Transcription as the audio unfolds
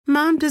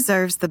Mom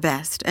deserves the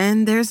best,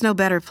 and there's no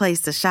better place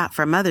to shop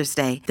for Mother's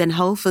Day than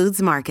Whole Foods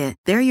Market.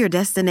 They're your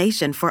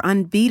destination for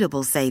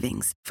unbeatable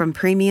savings, from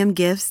premium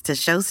gifts to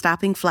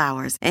show-stopping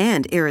flowers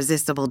and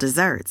irresistible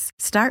desserts.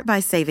 Start by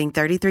saving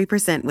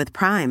 33% with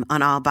Prime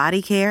on all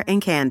body care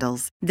and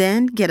candles.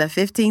 Then get a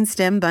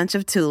 15-stem bunch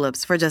of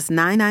tulips for just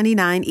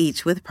 $9.99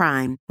 each with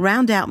Prime.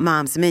 Round out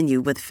Mom's menu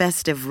with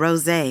festive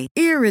rosé,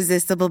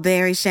 irresistible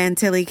berry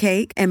chantilly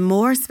cake, and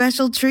more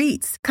special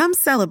treats. Come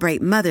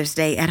celebrate Mother's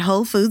Day at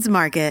Whole Foods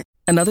Market.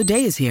 Another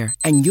day is here,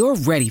 and you're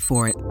ready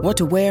for it. What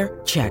to wear?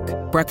 Check.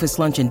 Breakfast,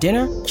 lunch, and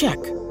dinner?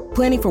 Check.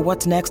 Planning for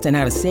what's next and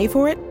how to save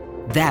for it?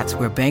 That's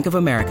where Bank of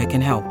America can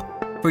help.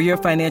 For your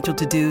financial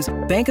to-dos,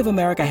 Bank of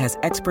America has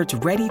experts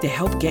ready to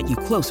help get you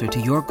closer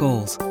to your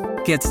goals.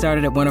 Get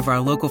started at one of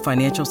our local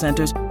financial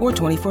centers or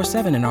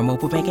 24/7 in our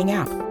mobile banking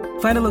app.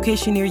 Find a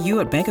location near you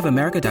at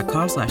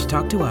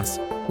bankofamerica.com/talktous.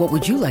 What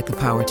would you like the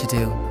power to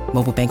do?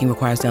 Mobile banking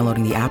requires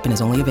downloading the app and is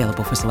only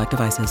available for select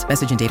devices.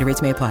 Message and data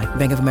rates may apply.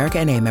 Bank of America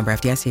N.A., member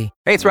FDIC.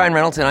 Hey, it's Ryan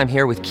Reynolds, and I'm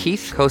here with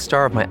Keith,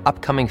 co-star of my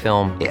upcoming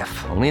film,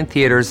 If, only in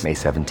theaters May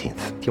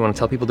 17th. Do you want to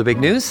tell people the big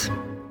news?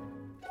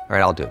 All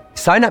right, I'll do it.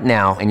 Sign up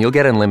now and you'll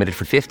get unlimited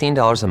for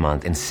 $15 a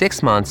month and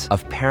 6 months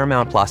of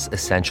Paramount Plus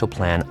Essential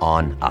Plan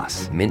on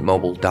us.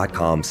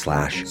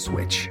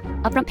 MintMobile.com/switch.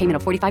 Upfront payment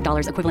of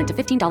 $45 equivalent to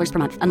 $15 per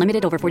month.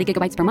 Unlimited over 40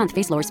 gigabytes per month.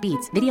 Face lower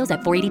speeds. Videos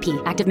at 480p.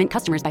 Active Mint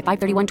customers by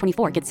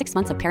 531.24 get 6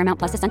 months of Paramount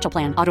Plus Essential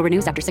Plan. Auto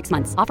renews after 6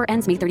 months. Offer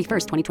ends May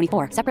 31st,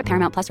 2024. Separate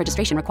Paramount Plus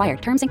registration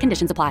required. Terms and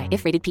conditions apply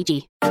if rated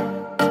PG.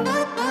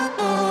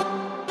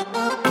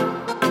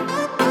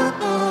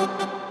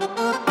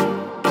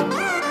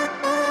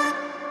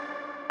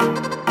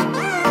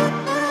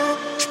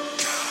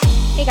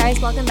 Hey guys,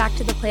 welcome back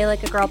to the Play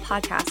Like a Girl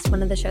podcast,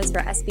 one of the shows for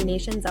SB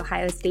Nation's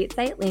Ohio State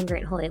site, Land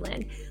Grant Holy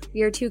Land.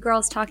 We are two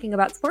girls talking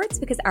about sports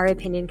because our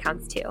opinion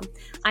counts too.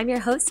 I'm your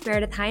host,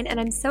 Meredith Hine, and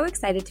I'm so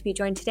excited to be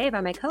joined today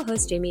by my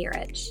co-host, Jamie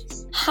Urich.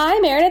 Hi,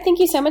 Meredith. Thank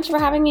you so much for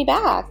having me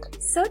back.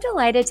 So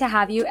delighted to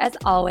have you as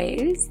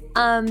always.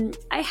 I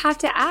have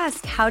to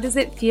ask, how does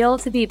it feel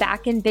to be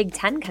back in Big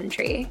Ten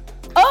country?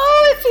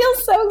 Oh, it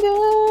feels so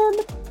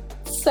good.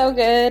 So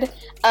good.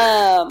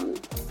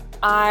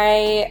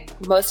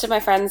 Most of my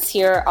friends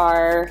here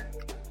are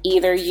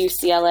either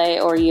UCLA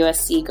or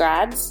USC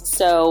grads,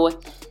 so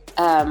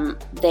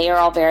they are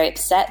all very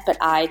upset, but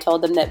I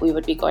told them that we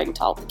would be going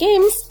to all the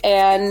games,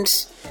 and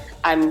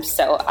I'm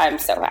so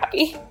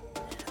happy.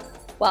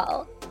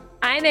 Well,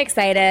 I'm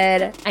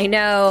excited. I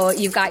know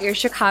you've got your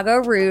Chicago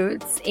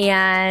roots,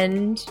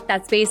 and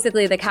that's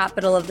basically the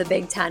capital of the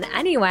Big Ten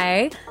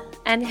anyway.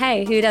 And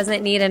hey, who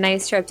doesn't need a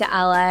nice trip to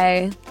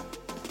LA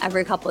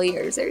every couple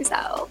years or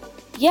so?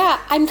 Yeah,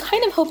 I'm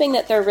kind of hoping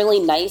that they're really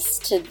nice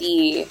to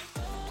the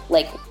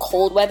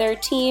cold weather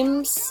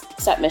teams.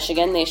 Except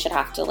Michigan, they should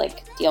have to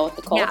deal with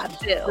the cold. Yeah,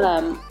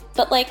 too.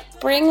 But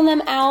bring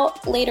them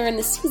out later in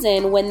the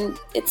season when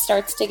it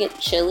starts to get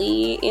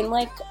chilly in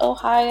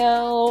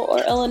Ohio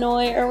or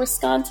Illinois or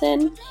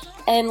Wisconsin,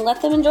 and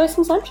let them enjoy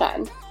some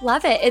sunshine.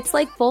 Love it. It's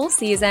like bowl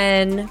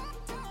season,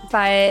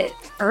 but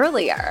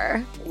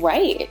earlier.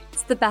 Right.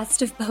 It's the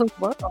best of both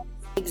worlds.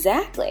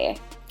 Exactly.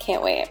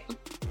 Can't wait.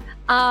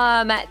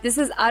 This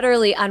is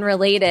utterly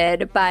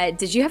unrelated, but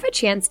did you have a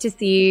chance to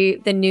see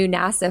the new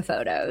NASA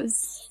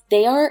photos?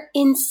 They are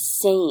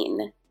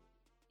insane.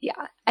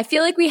 Yeah. I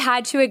feel like we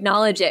had to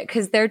acknowledge it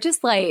because they're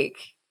just the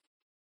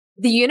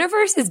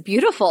universe is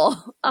beautiful.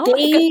 Oh,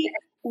 they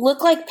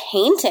look like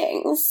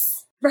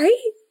paintings. Right?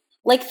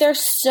 They're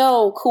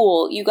so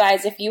cool. You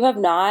guys, if you have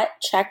not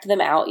checked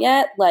them out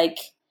yet,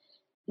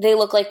 they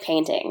look like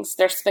paintings.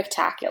 They're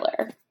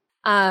spectacular.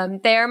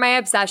 They are my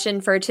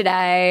obsession for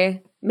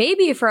today.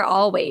 Maybe for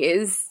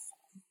always.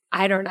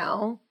 I don't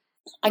know.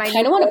 I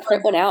kind of want to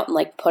print one out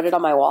and put it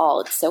on my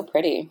wall. It's so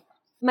pretty.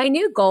 My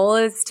new goal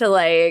is to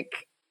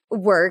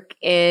work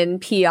in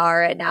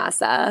PR at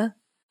NASA.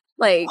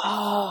 Wouldn't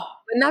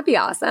that be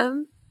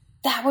awesome?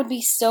 That would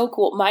be so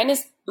cool. Mine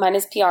is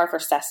PR for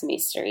Sesame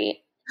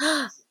Street.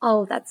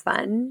 Oh, that's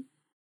fun.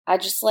 I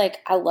just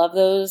I love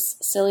those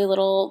silly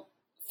little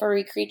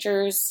furry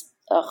creatures.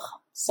 Ugh,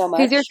 so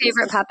much. Who's your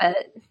favorite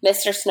puppet?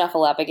 Mr.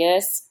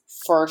 Snuffleupagus,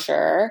 for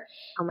sure.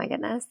 Oh my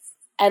goodness.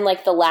 And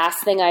the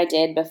last thing I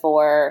did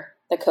before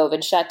the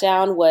COVID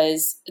shutdown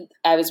was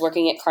I was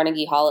working at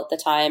Carnegie Hall at the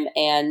time,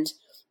 and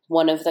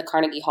one of the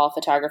Carnegie Hall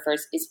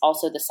photographers is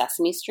also the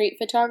Sesame Street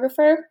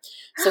photographer.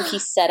 So he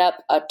set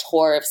up a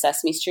tour of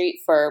Sesame Street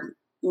for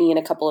me and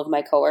a couple of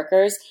my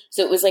coworkers.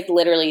 So it was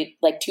literally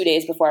 2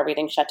 days before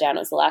everything shut down.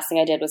 It was the last thing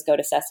I did was go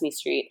to Sesame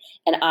Street.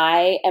 And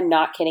I am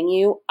not kidding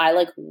you. I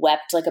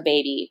wept like a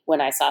baby when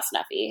I saw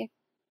Snuffy.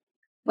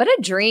 What a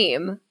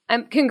dream.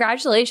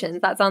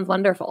 Congratulations. That sounds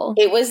wonderful.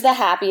 It was the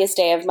happiest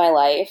day of my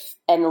life.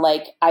 And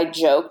I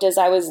joked as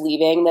I was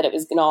leaving that it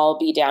was going to all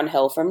be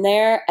downhill from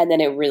there. And then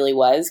it really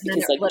was,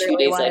 because 2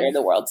 days later,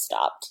 the world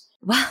stopped.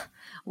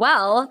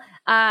 Well,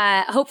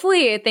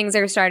 hopefully things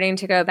are starting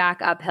to go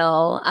back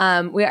uphill.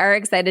 We are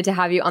excited to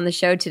have you on the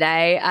show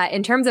today.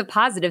 In terms of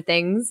positive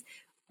things,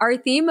 our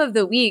theme of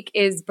the week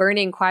is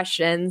burning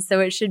questions. So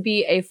it should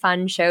be a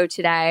fun show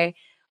today.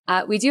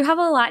 We do have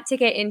a lot to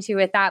get into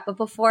with that. But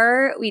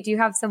before we do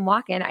have some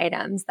walk-in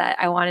items that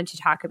I wanted to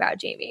talk about,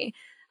 Jamie.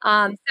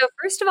 So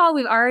first of all,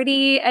 we've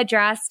already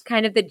addressed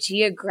kind of the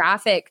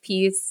geographic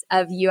piece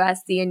of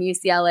USC and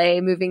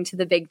UCLA moving to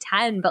the Big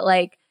Ten, but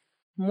like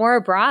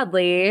more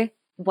broadly,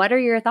 what are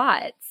your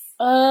thoughts?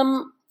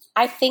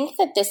 I think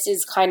that this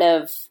is kind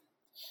of,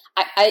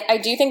 I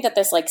do think that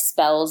this like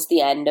spells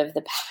the end of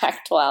the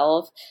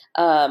Pac-12.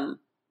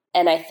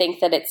 And I think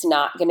that it's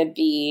not going to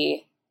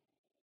be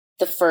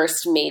the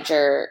first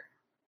major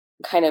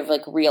kind of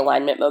like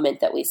realignment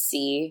moment that we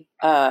see.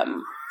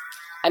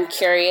 I'm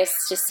curious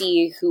to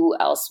see who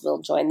else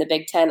will join the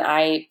Big Ten.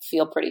 I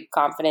feel pretty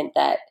confident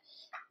that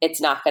it's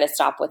not going to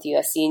stop with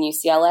USC and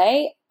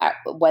UCLA,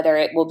 whether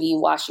it will be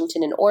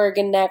Washington and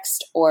Oregon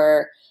next,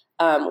 or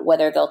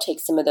whether they'll take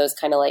some of those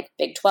kind of like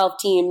Big 12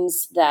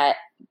 teams that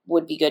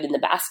would be good in the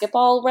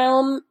basketball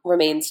realm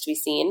remains to be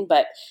seen.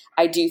 But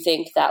I do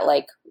think that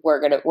like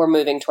we're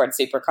moving towards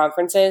super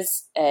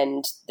conferences,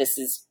 and this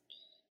is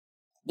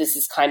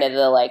kind of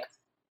the like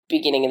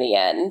beginning of the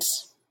end.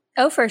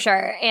 Oh, for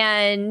sure.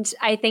 And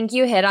I think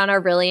you hit on a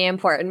really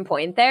important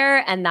point there.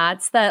 And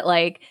that's that,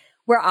 like,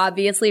 we're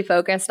obviously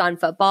focused on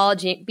football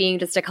being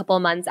just a couple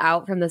months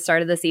out from the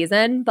start of the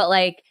season. But,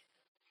 like,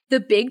 the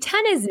Big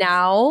Ten is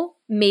now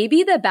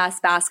maybe the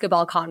best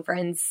basketball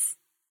conference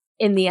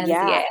in the NCAA.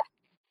 Yeah.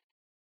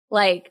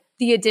 Like,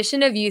 the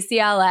addition of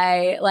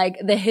UCLA, like,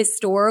 the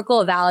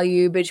historical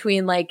value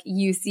between, like,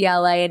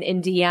 UCLA and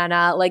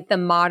Indiana, like, the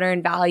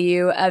modern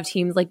value of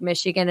teams like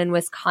Michigan and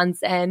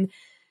Wisconsin.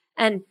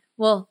 And,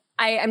 well,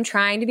 I'm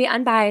trying to be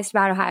unbiased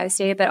about Ohio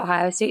State, but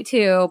Ohio State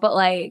too. But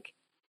like,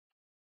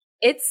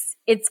 it's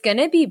going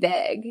to be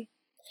big.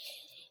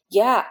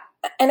 Yeah.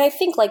 And I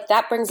think like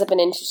that brings up an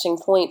interesting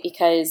point,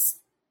 because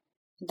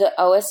the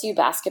OSU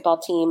basketball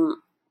team,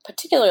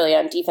 particularly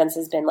on defense,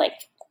 has been like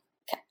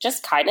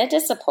just kind of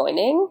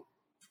disappointing.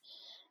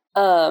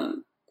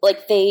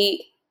 Like they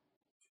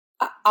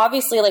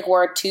obviously like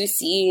were a 2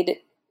 seed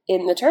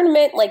in the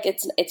tournament. Like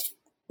it's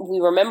we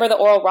remember the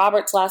Oral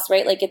Roberts loss,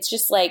 right? Like it's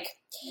just like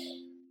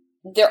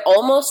they're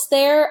almost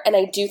there, and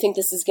I do think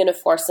this is going to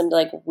force them to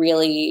like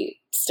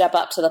really step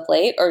up to the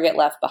plate or get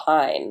left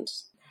behind.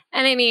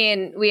 And I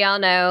mean, we all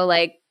know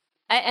like,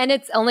 and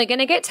it's only going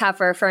to get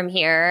tougher from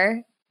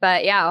here.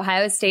 But yeah,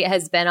 Ohio State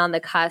has been on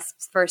the cusp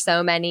for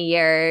so many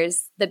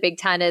years. The Big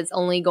Ten is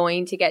only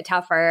going to get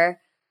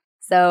tougher.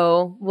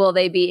 So will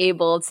they be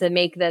able to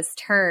make this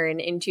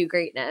turn into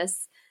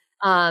greatness?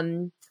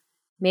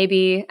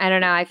 Maybe, I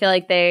don't know. I feel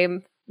like they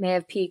may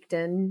have peaked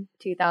in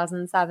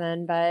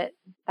 2007, but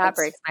that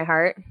breaks my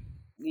heart.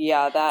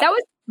 Yeah, that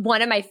was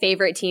one of my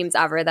favorite teams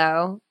ever,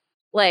 though.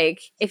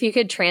 Like, if you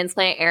could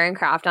transplant Aaron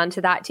Craft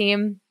onto that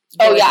team.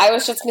 Oh, yeah, I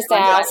was just going to say,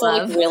 I also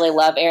like, really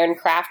love Aaron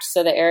Craft,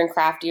 so the Aaron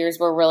Craft years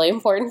were really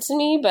important to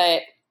me,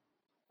 but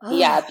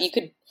yeah, if you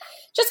could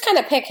just kind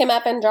of pick him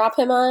up and drop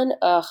him on,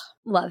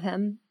 love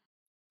him.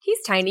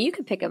 He's tiny. You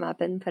could pick him up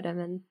and put him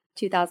in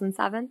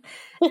 2007.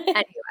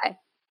 Anyway.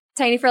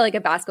 Tiny for like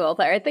a basketball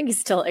player. I think he's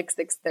still like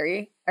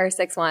 6'3" or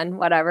 6'1",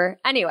 whatever.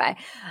 Anyway,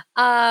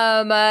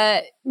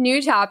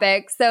 new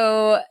topic.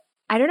 So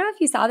I don't know if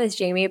you saw this,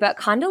 Jamie, but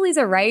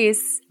Condoleezza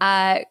Rice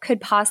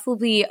could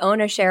possibly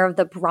own a share of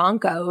the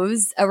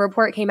Broncos. A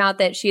report came out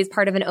that she is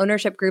part of an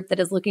ownership group that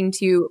is looking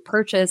to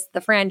purchase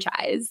the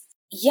franchise.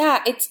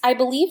 Yeah, I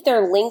believe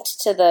they're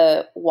linked to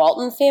the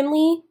Walton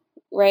family,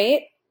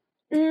 right?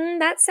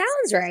 That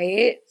sounds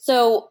right.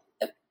 So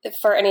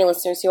for any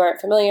listeners who aren't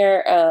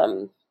familiar,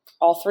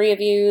 all three of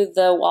you,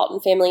 the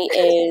Walton family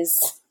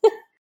is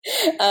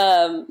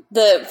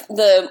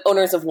the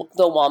owners of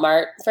the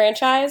Walmart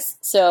franchise.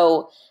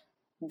 So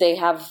they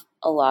have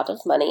a lot of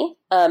money.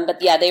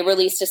 But yeah, they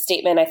released a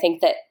statement. I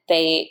think that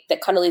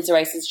Condoleezza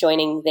Rice is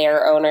joining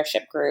their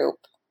ownership group.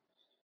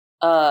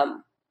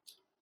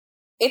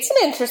 It's an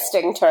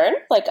interesting turn.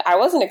 Like, I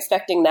wasn't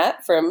expecting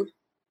that from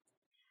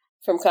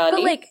Condi.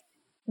 But like,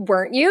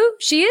 weren't you?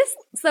 She is,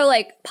 so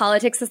like,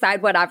 politics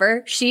aside,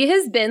 whatever, she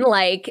has been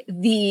like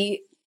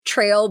the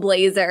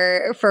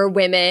trailblazer for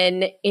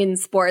women in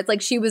sports.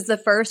 Like, she was the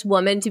first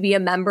woman to be a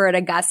member at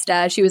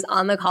Augusta. She was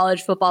on the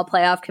college football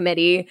playoff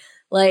committee.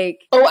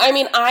 Like, oh, I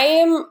mean,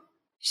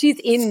 she's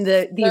in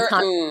these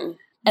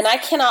and I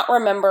cannot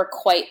remember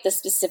quite the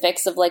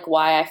specifics of like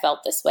why I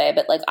felt this way,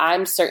 but like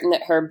I'm certain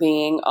that her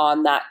being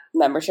on that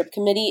membership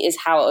committee is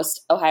how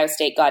Ohio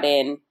State got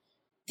in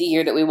the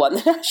year that we won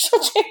the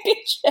national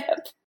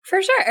championship.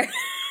 For sure.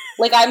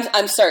 Like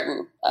I'm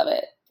certain of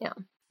it. Yeah.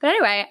 But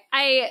anyway,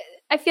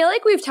 I feel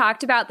like we've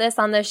talked about this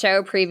on the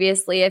show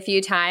previously a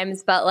few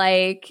times, but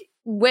like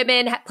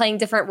women playing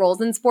different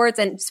roles in sports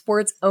and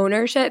sports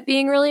ownership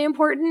being really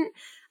important.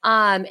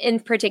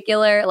 In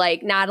particular,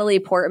 like Natalie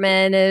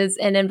Portman is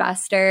an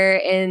investor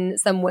in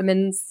some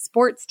women's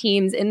sports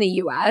teams in the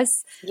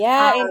U.S.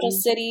 Yeah, Angel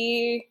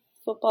City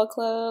Football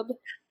Club.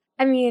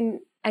 I mean,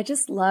 I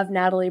just love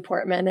Natalie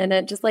Portman, and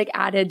it just like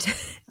added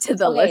to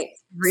the list of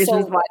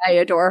reasons why I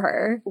adore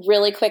her.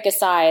 Really quick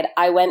aside,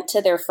 I went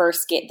to their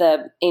first game,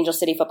 the Angel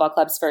City Football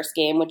Club's first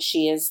game, which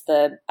she is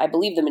I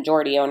believe the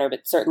majority owner,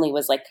 but certainly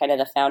was like kind of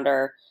the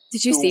founder.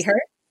 Did you see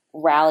her?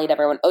 Rallied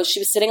everyone. Oh,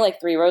 she was sitting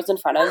like 3 rows in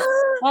front of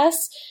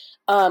us.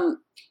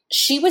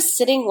 She was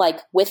sitting like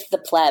with the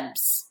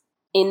plebs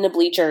in the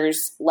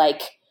bleachers.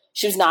 Like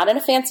she was not in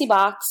a fancy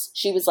box.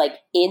 She was like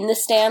in the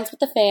stands with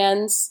the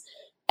fans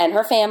and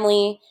her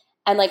family.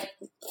 And like,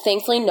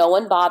 thankfully no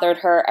one bothered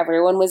her.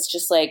 Everyone was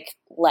just like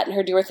letting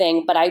her do her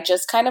thing. But I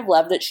just kind of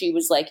loved that she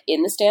was like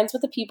in the stands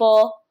with the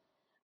people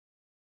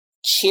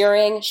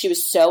cheering. She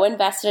was so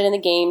invested in the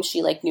game.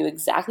 She like knew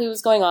exactly what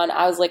was going on.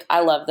 I was like,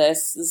 I love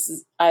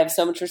this. I have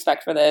so much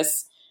respect for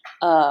this.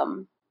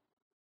 Because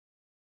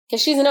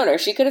she's an owner.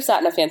 She could have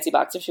sat in a fancy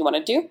box if she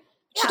wanted to.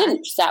 She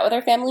didn't. She sat with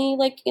her family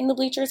like in the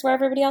bleachers where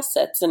everybody else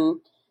sits. And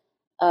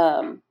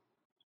I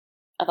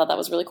thought that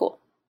was really cool.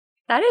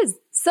 That is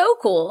so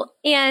cool.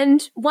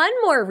 And one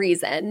more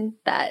reason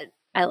that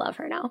I love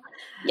her now.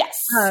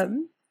 Yes.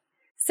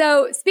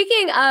 So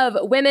speaking of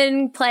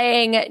women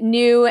playing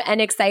new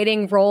and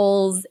exciting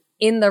roles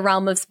in the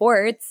realm of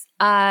sports,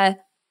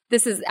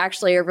 this is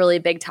actually a really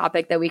big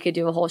topic that we could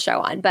do a whole show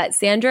on. But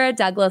Sandra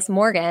Douglas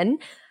Morgan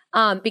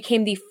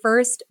became the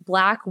first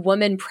Black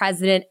woman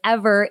president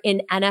ever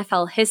in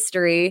NFL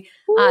history.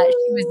 She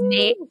was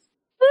named.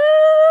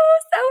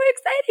 So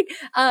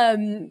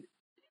exciting.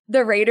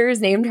 The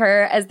Raiders named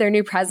her as their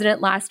new president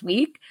last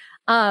week.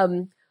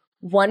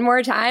 One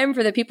more time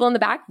for the people in the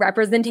back,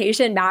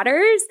 representation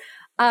matters.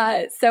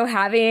 So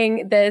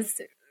having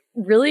this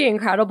really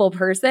incredible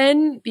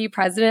person be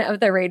president of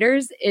the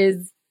Raiders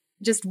is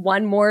just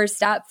one more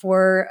step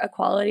for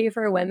equality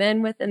for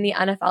women within the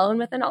NFL and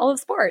within all of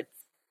sports.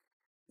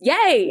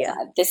 Yay! Yeah,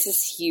 this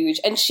is huge.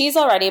 And she's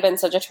already been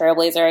such a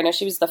trailblazer. I know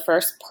she was the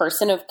first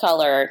person of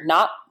color,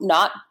 not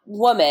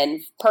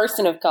woman,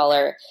 person of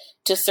color,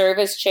 to serve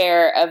as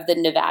chair of the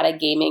Nevada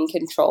Gaming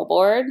Control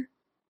Board.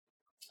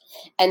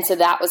 And so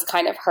that was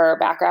kind of her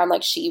background.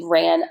 Like she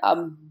ran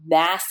a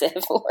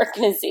massive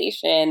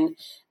organization.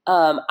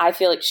 I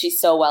feel like she's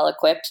so well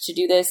equipped to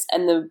do this.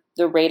 And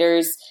the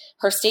Raiders,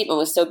 her statement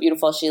was so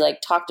beautiful. She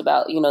like talked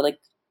about, like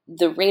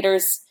the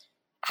Raiders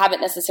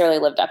haven't necessarily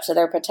lived up to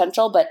their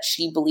potential, but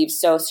she believes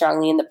so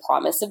strongly in the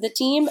promise of the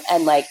team.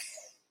 And like,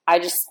 I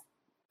just,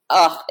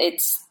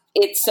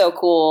 it's so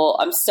cool.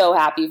 I'm so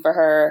happy for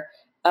her.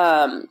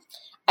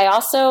 I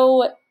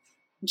also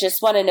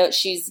just want to note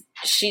she's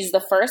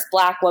the first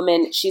Black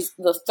woman. She's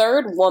the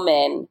third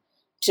woman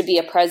to be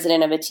a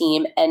president of a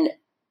team, and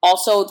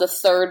also the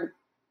third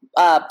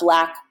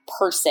Black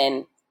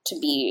person to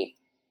be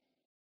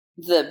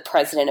the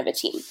president of a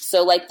team.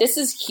 So like, this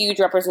is huge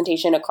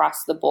representation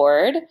across the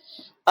board.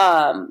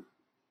 And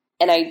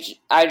I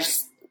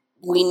just,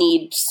 we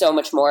need so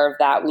much more of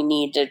that. We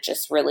need to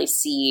just really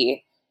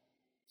see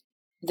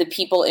the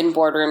people in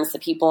boardrooms, the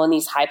people in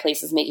these high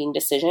places making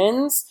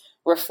decisions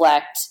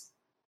reflect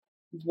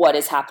what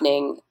is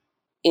happening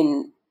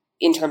in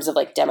terms of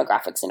like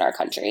demographics in our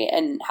country,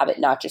 and have it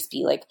not just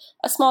be like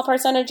a small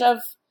percentage of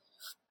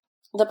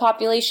the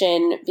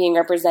population being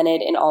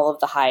represented in all of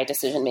the high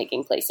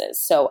decision-making places.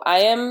 So I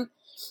am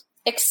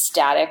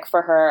ecstatic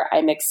for her.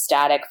 I'm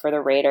ecstatic for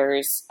the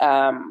Raiders.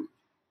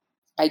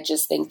 I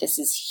just think this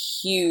is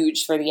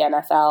huge for the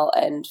NFL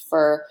and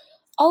for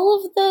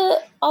all of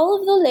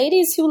the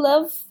ladies who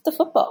love the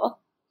football.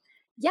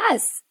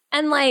 Yes.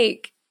 And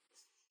like,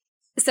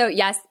 so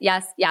yes.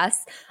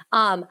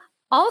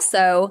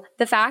 Also,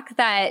 the fact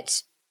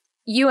that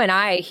you and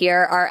I here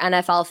are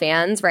NFL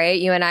fans, right?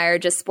 You and I are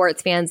just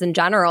sports fans in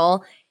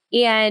general.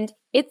 And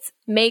it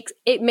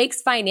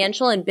makes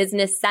financial and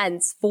business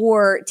sense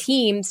for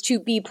teams to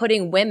be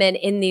putting women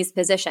in these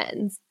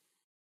positions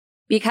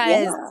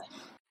because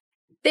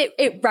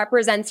it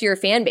represents your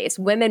fan base.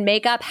 Women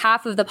make up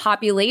half of the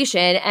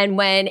population. And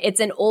when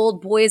it's an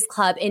old boys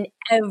club in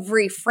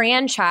every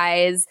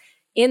franchise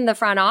in the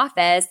front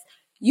office,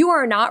 you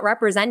are not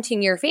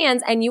representing your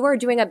fans and you are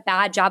doing a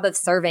bad job of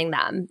serving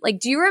them.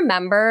 Like, do you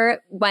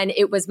remember when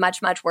it was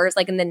much, much worse,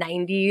 like in the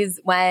 90s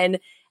when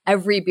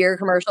every beer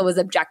commercial was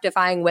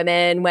objectifying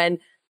women? When,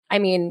 I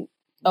mean,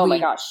 oh my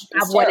gosh,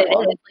 have what it is.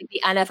 Like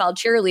the NFL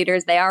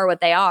cheerleaders, they are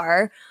what they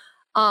are.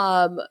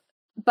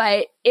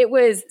 But it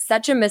was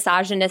such a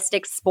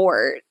misogynistic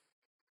sport.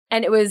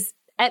 And it was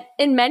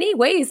in many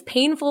ways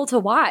painful to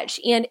watch.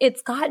 And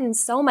it's gotten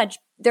so much,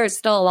 there's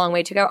still a long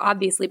way to go,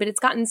 obviously, but it's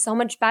gotten so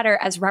much better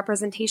as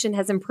representation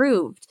has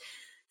improved.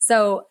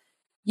 So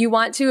you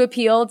want to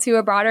appeal to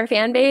a broader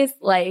fan base,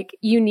 like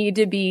you need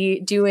to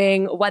be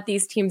doing what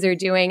these teams are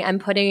doing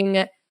and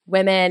putting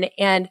women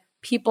and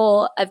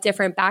people of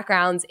different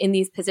backgrounds in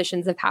these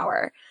positions of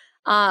power.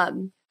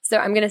 So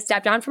I'm going to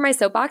step down from my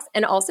soapbox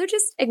and also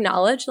just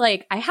acknowledge,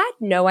 like, I had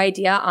no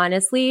idea,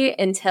 honestly,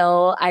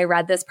 until I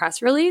read this press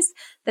release,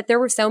 that there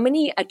were so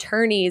many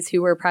attorneys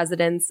who were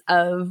presidents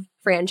of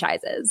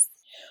franchises.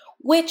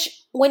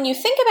 Which, when you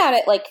think about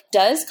it, like,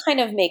 does kind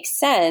of make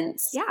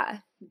sense. Yeah.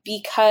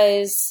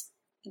 Because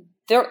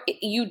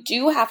you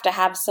do have to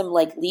have some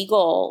like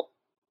legal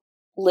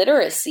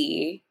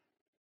literacy.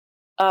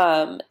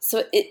 So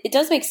it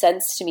does make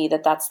sense to me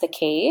that that's the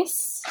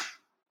case.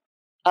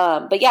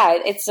 But yeah,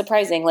 it's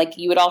surprising. Like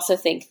you would also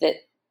think that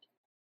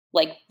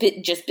like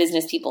just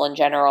business people in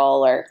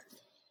general or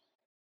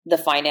the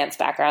finance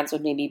backgrounds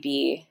would maybe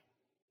be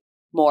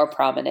more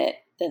prominent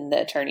than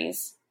the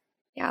attorneys.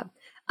 Yeah.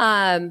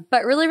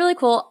 But really, really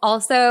cool.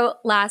 Also,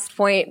 last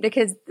point,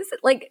 because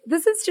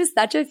this is just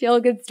such a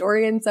feel-good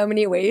story in so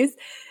many ways.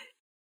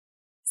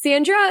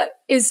 Sandra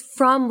is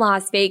from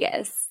Las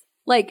Vegas.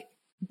 Like,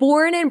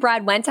 born and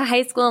bred, went to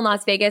high school in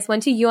Las Vegas,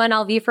 went to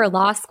UNLV for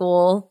law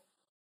school.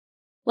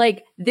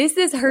 Like, this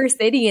is her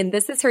city and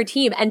this is her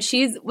team. And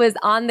she was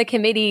on the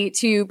committee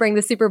to bring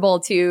the Super Bowl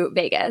to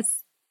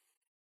Vegas.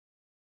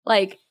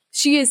 Like,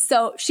 she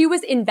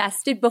was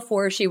invested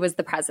before she was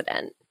the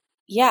president.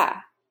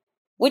 Yeah.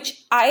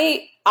 Which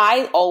I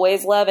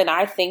always love, and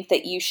I think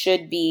that you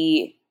should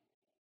be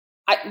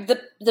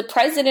the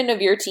president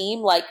of your team,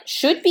 like,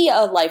 should be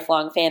a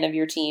lifelong fan of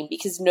your team,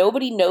 because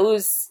nobody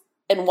knows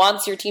and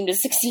wants your team to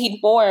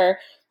succeed more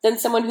than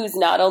someone who's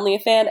not only a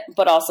fan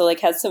but also like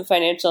has some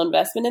financial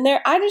investment in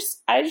there. I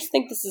just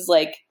think this is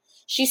like,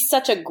 she's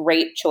such a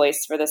great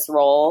choice for this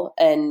role,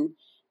 and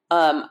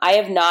I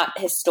have not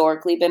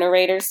historically been a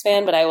Raiders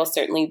fan, but I will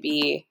certainly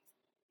be.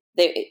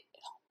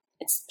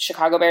 It's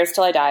Chicago Bears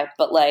till I die,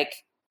 but like,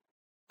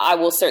 I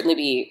will certainly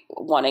be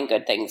wanting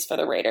good things for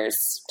the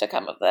Raiders to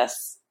come of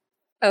this.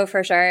 Oh,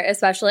 for sure.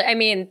 Especially, I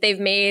mean, they've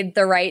made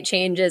the right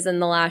changes in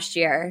the last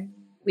year.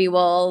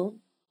 I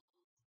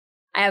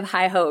have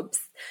high hopes.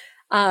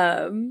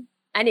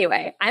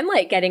 Anyway, I'm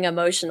like getting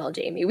emotional,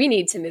 Jamie. We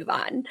need to move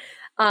on.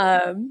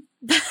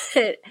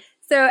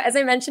 So as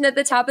I mentioned at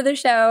the top of the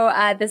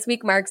show, this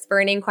week marks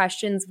Burning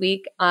Questions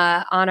Week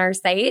on our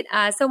site.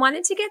 So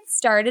wanted to get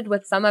started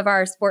with some of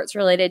our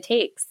sports-related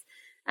takes.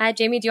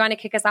 Jamie, do you want to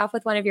kick us off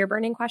with one of your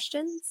burning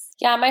questions?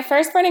 Yeah, my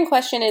first burning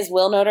question is,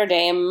 will Notre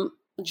Dame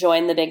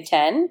join the Big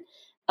Ten?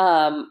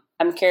 I'm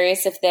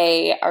curious if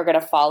they are going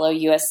to follow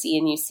USC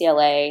and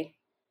UCLA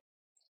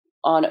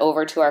on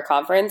over to our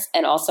conference.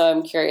 And also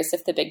I'm curious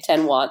if the Big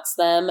Ten wants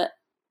them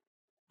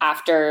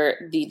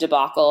after the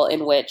debacle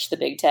in which the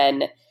Big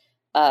Ten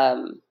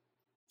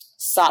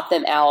sought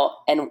them out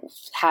and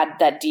had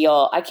that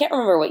deal. I can't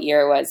remember what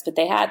year it was, but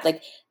they had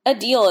like a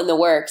deal in the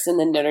works, and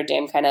then Notre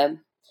Dame kind of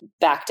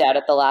backed out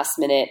at the last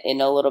minute in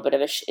a little bit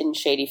of in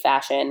shady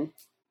fashion.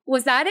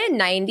 Was that in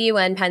 90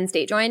 when Penn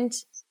State joined?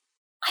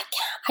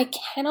 I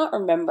cannot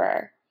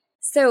remember.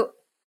 So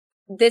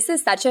this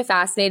is such a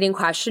fascinating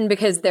question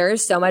because there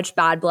is so much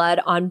bad blood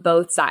on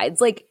both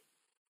sides. Like,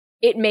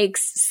 it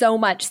makes so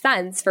much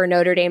sense for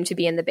Notre Dame to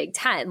be in the Big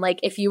Ten. Like,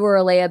 if you were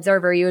a lay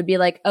observer, you would be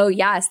like, oh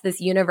yes, this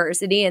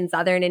university in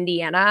Southern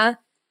Indiana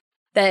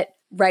that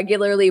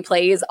regularly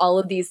plays all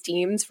of these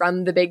teams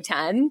from the Big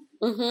Ten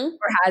or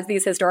has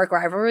these historic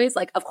rivalries,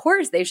 like, of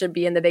course they should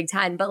be in the Big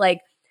Ten. But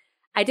like,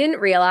 I didn't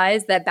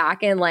realize that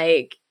back in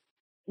like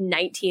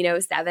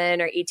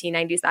 1907 or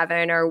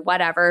 1897 or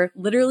whatever,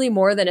 literally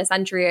more than a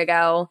century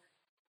ago,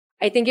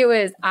 I think it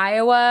was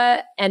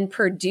Iowa and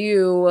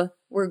Purdue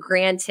were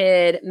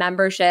granted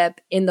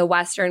membership in the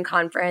Western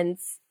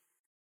Conference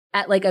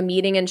at like a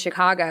meeting in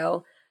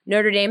Chicago.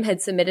 Notre Dame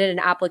had submitted an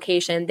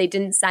application. They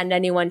didn't send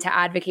anyone to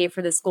advocate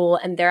for the school,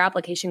 and their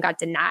application got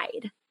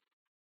denied.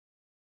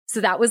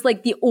 So that was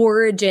like the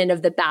origin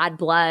of the bad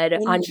blood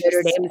on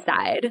Notre Dame's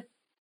side.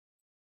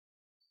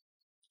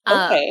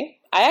 Okay.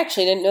 I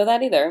actually didn't know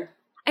that either.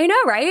 I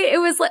know, right? It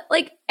was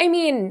like I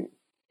mean,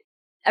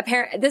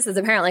 this is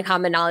apparently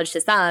common knowledge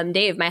to some.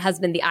 Dave, my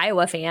husband, the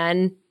Iowa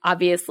fan,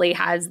 obviously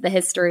has the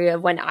history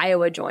of when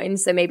Iowa joined.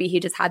 So maybe he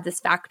just had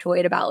this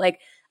factoid about like,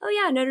 oh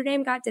yeah, Notre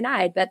Dame got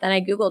denied. But then I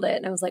Googled it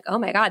and I was like, oh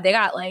my God, they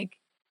got like,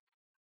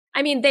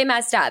 I mean, they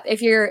messed up.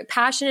 If you're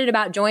passionate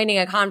about joining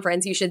a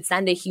conference, you should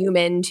send a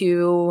human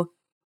to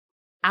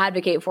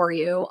advocate for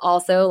you.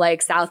 Also,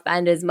 like, South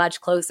Bend is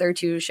much closer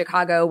to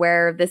Chicago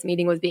where this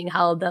meeting was being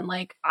held than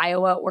like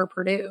Iowa or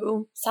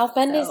Purdue. South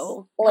Bend is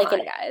like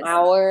an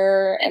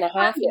hour and a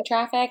half in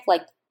traffic,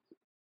 like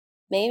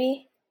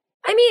maybe.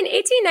 I mean,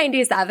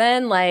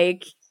 1897,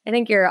 like, I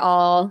think you're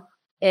all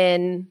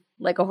in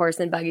like a horse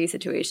and buggy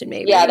situation,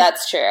 maybe. Yeah,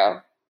 that's true.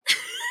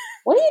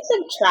 What do you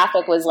think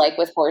traffic was like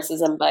with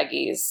horses and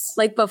buggies?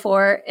 Like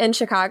before in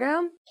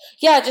Chicago?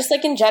 Yeah, just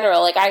like in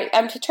general. Like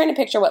I'm trying to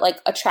picture what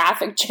like a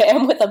traffic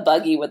jam with a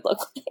buggy would look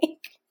like.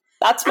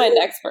 That's my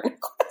next burning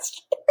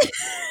question.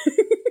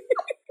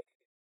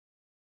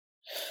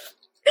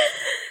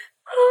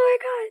 Oh my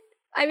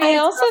God. I mean, I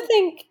also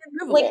think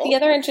like the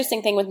other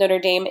interesting thing with Notre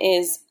Dame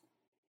is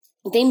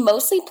they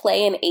mostly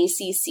play an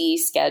ACC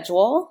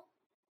schedule,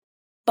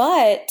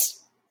 but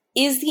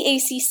is the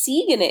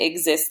ACC going to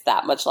exist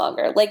that much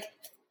longer? Like,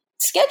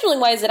 scheduling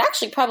wise, it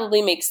actually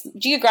probably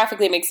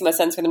geographically makes the most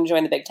sense for them to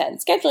join the Big Ten.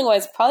 Scheduling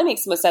wise, it probably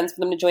makes the most sense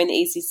for them to join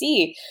the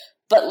ACC.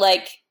 But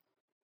like,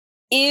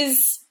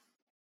 is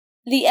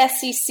the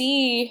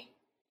SEC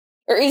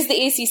or is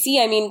the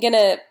ACC, I mean, going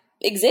to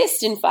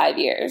exist in 5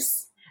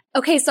 years?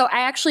 Okay, so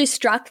I actually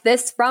struck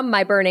this from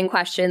my burning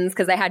questions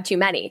because I had too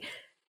many.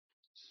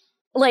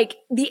 Like,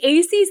 the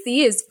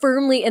ACC is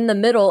firmly in the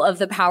middle of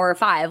the Power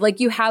Five.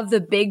 Like, you have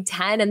the Big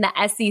Ten and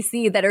the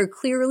SEC that are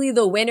clearly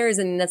the winners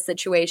in this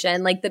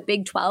situation, like the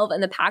Big 12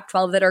 and the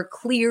Pac-12 that are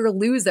clear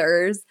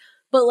losers.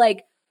 But,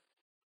 like,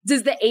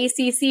 does the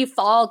ACC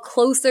fall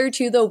closer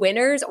to the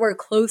winners or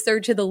closer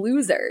to the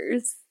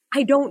losers?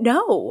 I don't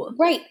know.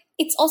 Right.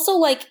 It's also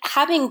like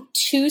having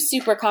 2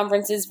 super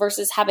conferences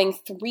versus having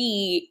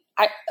 3.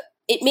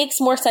 It makes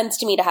more sense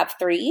to me to have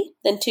 3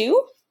 than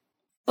 2.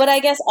 But I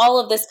guess all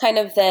of this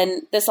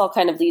this all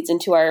kind of leads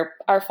into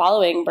our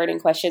following burning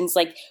questions.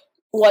 Like,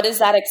 what does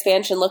that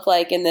expansion look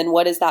like? And then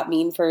what does that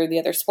mean for the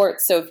other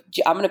sports? So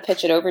I'm going to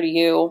pitch it over to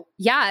you.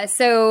 Yeah.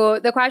 So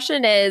the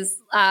question is,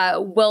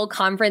 will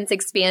conference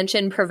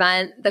expansion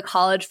prevent the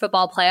college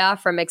football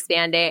playoff from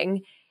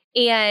expanding?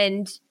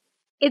 And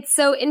it's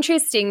so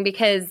interesting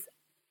because,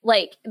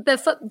 like,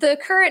 the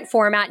current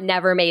format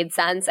never made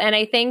sense. And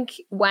I think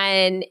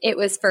when it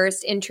was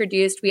first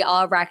introduced, we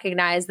all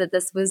recognized that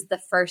this was the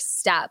first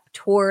step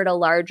toward a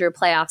larger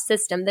playoff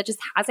system that just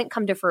hasn't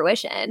come to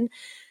fruition.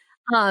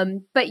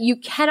 But you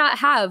cannot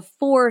have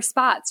 4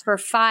 spots for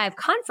 5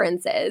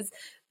 conferences.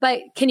 But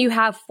can you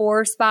have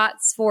 4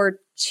 spots for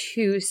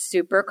 2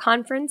 super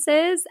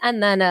conferences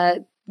and then a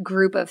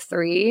group of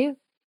 3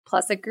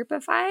 plus a group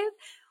of 5?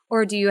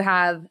 Or do you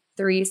have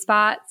 3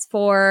 spots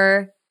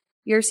for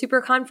your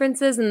super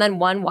conferences and then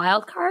 1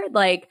 wild card?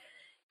 Like,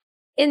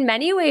 in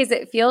many ways,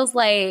 it feels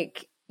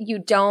like you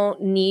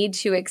don't need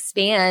to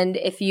expand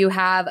if you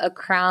have a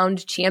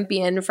crowned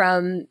champion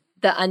from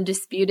the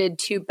undisputed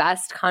 2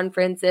 best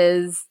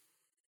conferences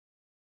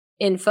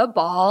in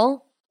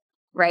football,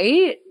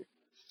 right?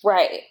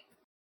 Right.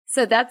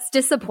 So that's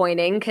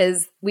disappointing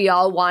because we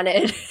all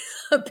wanted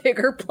a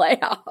bigger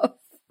playoff.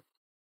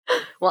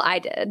 Well, I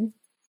did.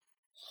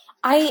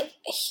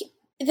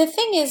 The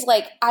thing is,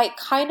 like, I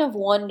kind of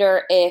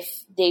wonder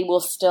if they will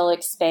still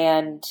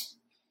expand,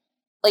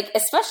 like,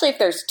 especially if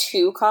there's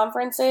 2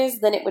 conferences,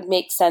 then it would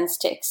make sense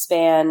to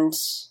expand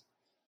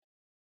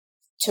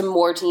to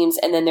more teams,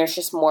 and then there's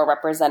just more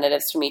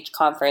representatives from each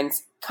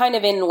conference, kind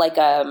of in like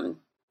a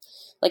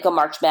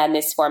March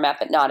Madness format,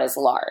 but not as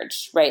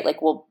large, right? Like,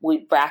 we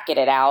bracket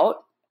it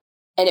out,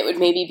 and it would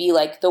maybe be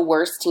like the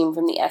worst team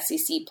from the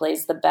SEC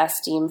plays the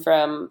best team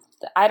from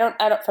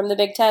from the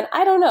Big Ten.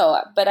 I don't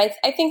know, but I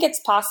think it's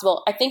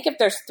possible. I think if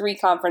there's 3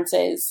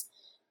 conferences,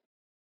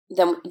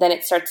 then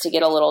it starts to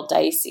get a little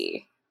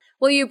dicey.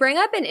 Well, you bring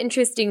up an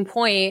interesting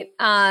point.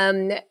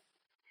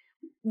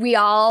 We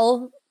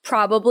all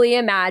probably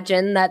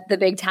imagine that the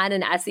Big Ten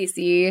and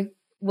SEC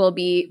will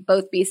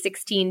both be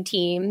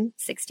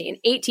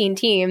 18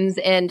 teams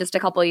in just a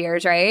couple of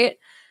years, right?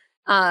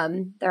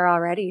 They're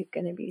already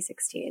going to be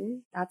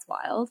 16. That's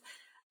wild.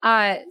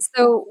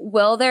 So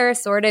will there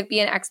sort of be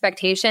an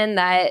expectation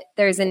that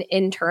there's an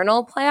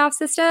internal playoff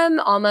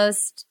system,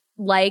 almost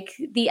like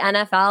the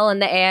NFL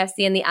and the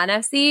AFC and the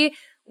NFC?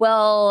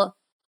 Will,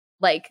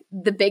 like,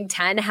 the Big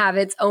Ten have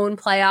its own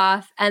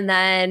playoff and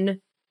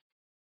then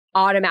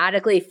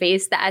automatically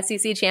face the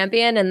SEC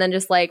champion and then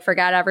just, like,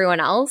 forget everyone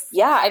else?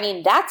 Yeah, I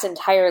mean, that's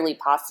entirely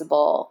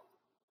possible.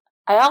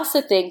 I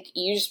also think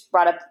you just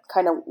brought up,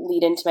 kind of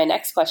lead into my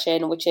next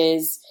question, which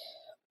is,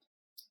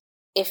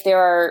 if there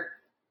are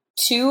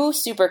 2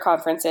 super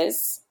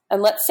conferences,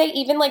 and let's say,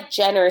 even like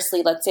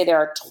generously, let's say there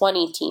are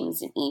 20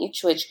 teams in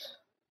each, which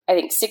I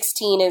think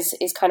 16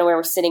 is kind of where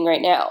we're sitting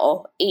right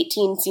now.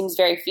 18 seems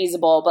very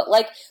feasible, but,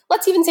 like,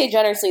 let's even say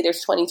generously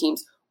there's 20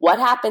 teams. What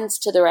happens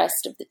to the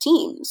rest of the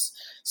teams?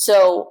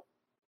 So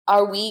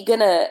are we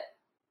going to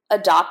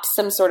adopt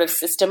some sort of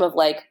system of,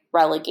 like,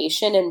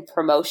 relegation and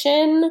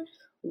promotion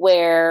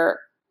where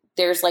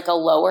there's, like, a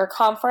lower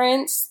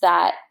conference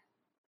that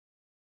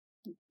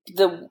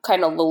the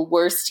kind of the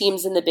worst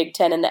teams in the Big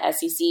Ten and the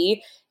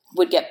SEC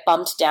would get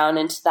bumped down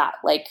into that,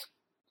 like,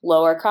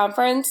 lower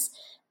conference,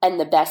 and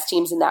the best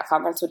teams in that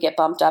conference would get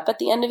bumped up at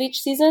the end of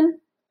each season?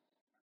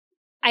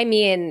 I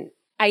mean,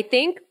 I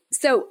think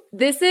so.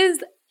 This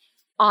is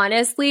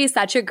honestly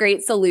such a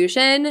great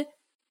solution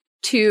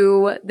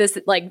to this,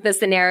 like, the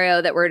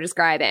scenario that we're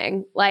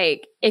describing.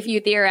 Like, if you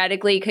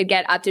theoretically could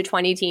get up to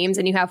 20 teams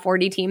and you have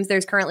 40 teams,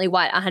 there's currently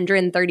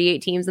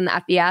 138 teams in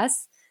the FBS.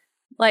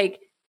 Like,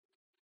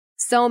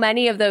 so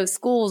many of those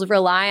schools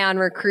rely on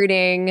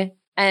recruiting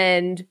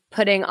and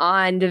putting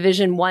on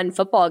Division I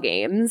football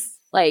games.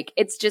 Like,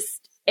 it's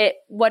just,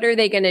 what are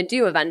they going to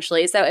do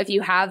eventually? So if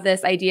you have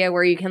this idea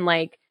where you can,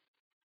 like,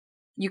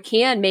 you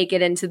can make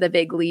it into the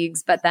big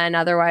leagues, but then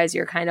otherwise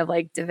you're kind of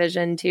like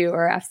Division II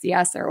or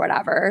FCS or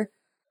whatever,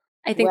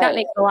 I think that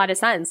makes a lot of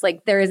sense.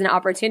 Like, there is an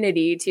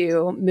opportunity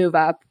to move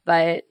up,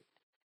 but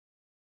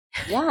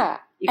yeah.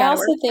 I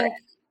also think,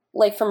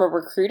 like, from a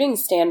recruiting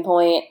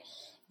standpoint,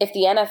 if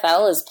the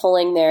NFL is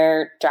pulling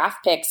their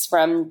draft picks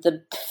from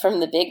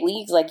the big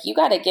leagues, like, you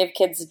got to give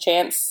kids a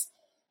chance.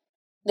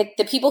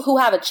 The people who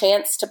have a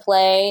chance to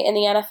play in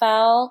the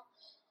NFL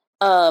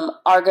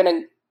are going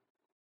to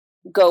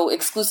go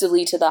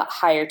exclusively to the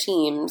higher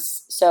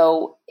teams.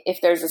 So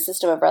if there's a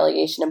system of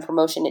relegation and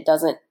promotion, it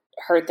doesn't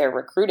hurt their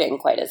recruiting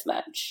quite as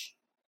much.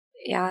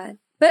 Yeah.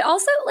 But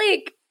also,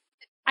 like,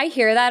 I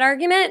hear that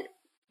argument,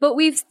 but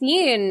we've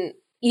seen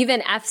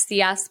even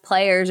FCS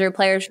players or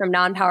players from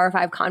non-Power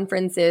 5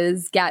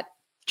 conferences get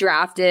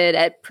drafted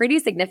at pretty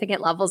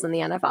significant levels in the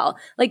NFL.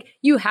 Like,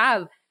 you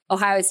have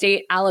Ohio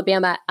State,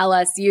 Alabama,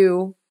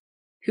 LSU,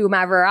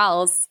 whomever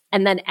else,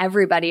 and then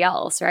everybody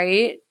else,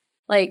 right?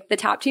 Like, the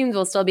top teams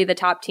will still be the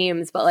top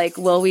teams, but, like,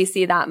 will we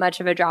see that much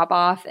of a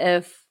drop-off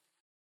if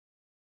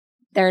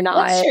they're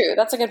not? That's true.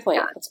 That's a good point.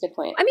 Yeah. That's a good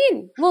point. I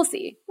mean, we'll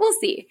see. We'll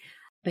see.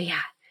 But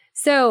yeah.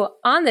 So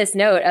on this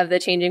note of the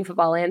changing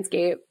football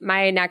landscape,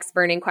 my next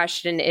burning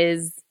question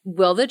is,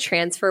 will the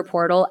transfer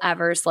portal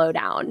ever slow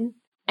down?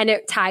 And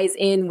it ties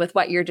in with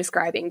what you're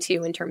describing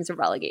too in terms of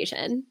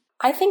relegation.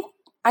 I think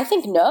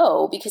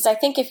no, because I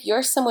think if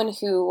you're someone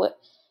who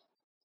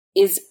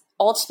is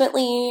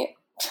ultimately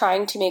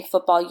trying to make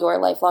football your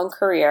lifelong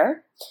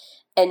career,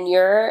 and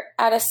you're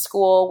at a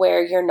school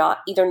where you're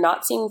either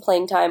not seeing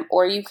playing time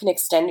or you can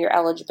extend your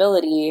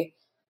eligibility,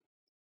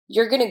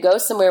 you're going to go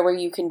somewhere where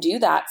you can do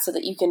that so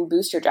that you can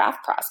boost your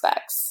draft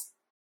prospects.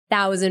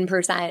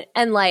 1,000%.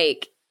 And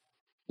like,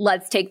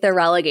 let's take the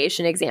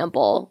relegation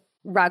example.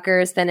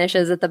 Rutgers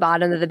finishes at the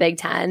bottom of the Big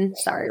Ten.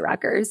 Sorry,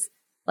 Rutgers.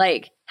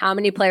 Like, how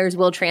many players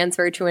will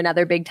transfer to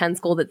another Big Ten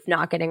school that's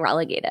not getting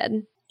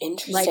relegated?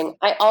 Interesting.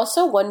 I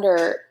also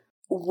wonder,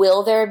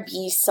 will there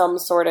be some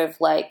sort of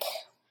like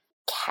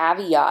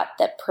caveat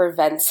that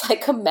prevents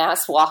like a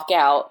mass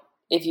walkout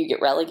if you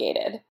get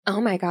relegated? Oh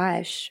my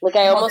gosh. Like,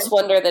 I almost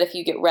wonder that if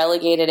you get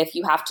relegated, if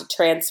you have to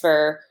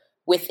transfer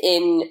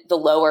within the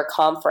lower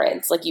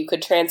conference, like you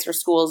could transfer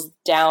schools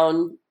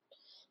down,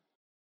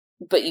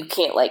 but you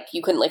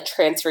couldn't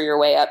transfer your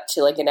way up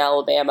to like an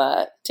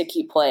Alabama to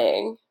keep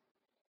playing.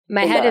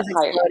 My head is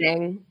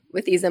exploding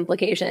with these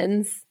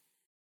implications.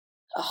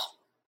 Oh,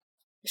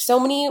 there's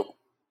so many.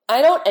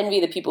 I don't envy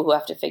the people who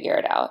have to figure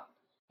it out.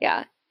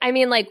 Yeah. I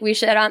mean, like, we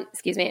shit on,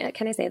 excuse me,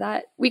 can I say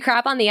that? We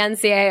crap on the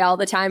NCAA all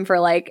the time for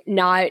like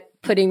not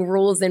putting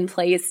rules in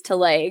place to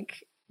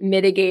like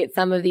mitigate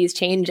some of these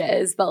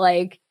changes, but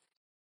like,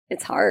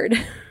 it's hard.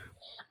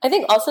 I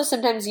think also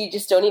sometimes you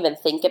just don't even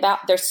think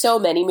about, there's so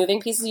many moving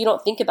pieces, you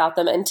don't think about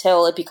them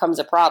until it becomes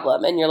a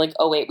problem. And you're like,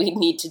 oh wait, we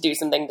need to do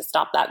something to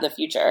stop that in the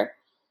future.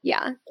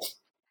 Yeah.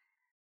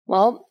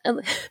 Well,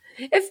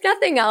 if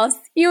nothing else,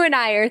 you and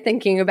I are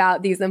thinking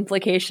about these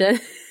implications.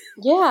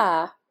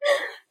 Yeah.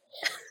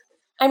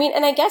 I mean,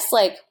 and I guess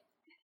like,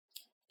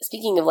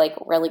 speaking of like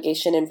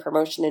relegation and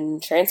promotion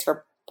and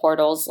transfer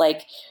portals,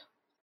 like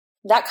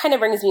that kind of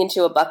brings me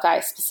into a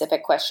Buckeye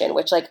specific question,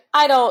 which like,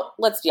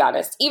 let's be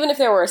honest, even if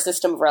there were a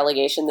system of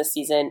relegation this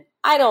season,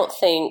 I don't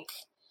think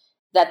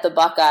that the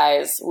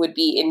Buckeyes would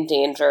be in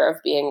danger of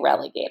being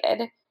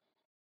relegated.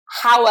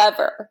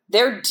 However,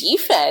 their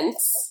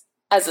defense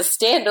as a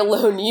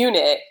standalone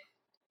unit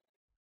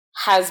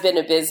has been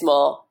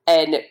abysmal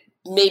and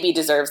maybe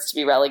deserves to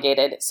be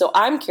relegated. So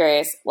I'm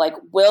curious, like,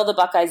 will the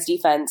Buckeyes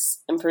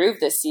defense improve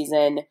this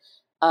season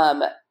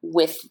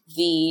with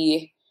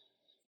the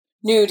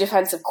new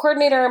defensive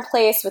coordinator in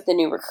place, with the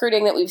new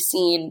recruiting that we've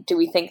seen? Do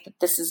we think that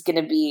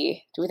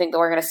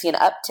we're going to see an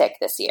uptick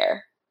this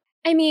year?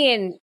 I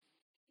mean,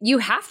 you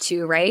have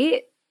to,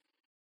 right?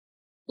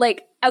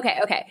 Like,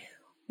 okay.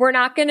 We're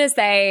not going to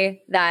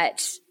say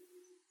that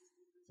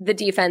the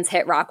defense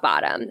hit rock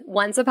bottom.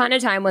 Once upon a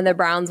time when the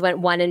Browns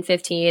went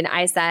 1-15,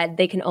 I said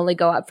they can only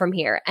go up from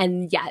here.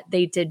 And yet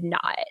they did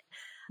not.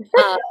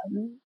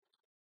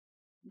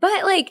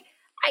 But like,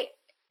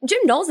 Jim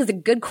Knowles is a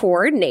good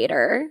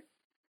coordinator.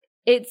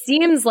 It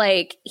seems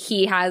like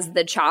he has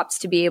the chops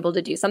to be able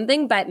to do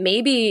something, but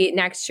maybe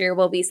next year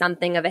will be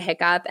something of a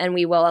hiccup and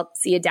we will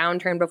see a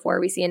downturn before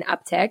we see an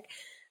uptick.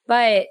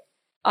 But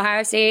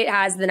Ohio State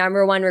has the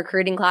number one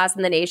recruiting class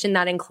in the nation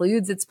that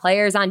includes its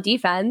players on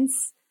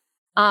defense.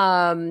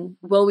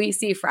 Will we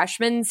see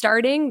freshmen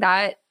starting?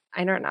 That,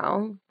 I don't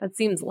know. That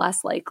seems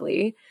less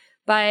likely.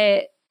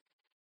 But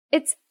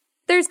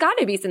there's got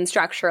to be some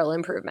structural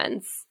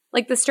improvements.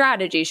 Like, the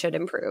strategy should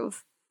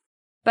improve.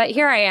 But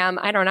here I am.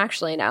 I don't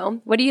actually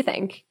know. What do you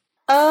think?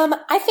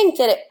 I think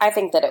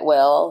that it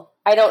will.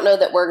 I don't know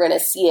that we're going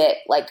to see it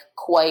like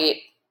quite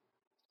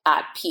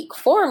at peak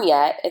form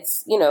yet.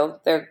 It's,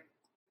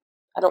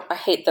 I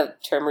hate the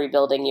term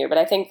rebuilding year, but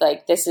I think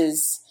like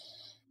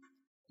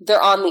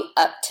they're on the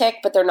uptick,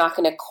 but they're not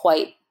going to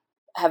quite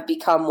have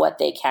become what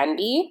they can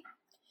be.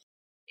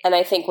 And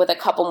I think with a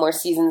couple more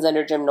seasons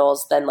under Jim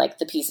Knowles, then like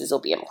the pieces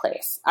will be in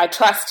place. I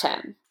trust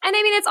him. And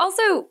I mean, it's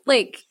also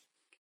like,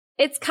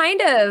 it's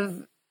kind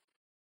of,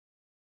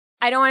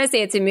 I don't want to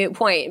say it's a moot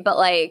point, but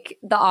like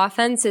the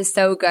offense is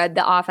so good.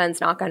 The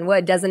offense, knock on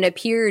wood, doesn't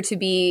appear to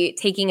be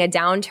taking a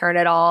downturn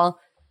at all.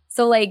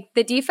 So like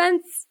the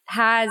defense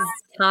has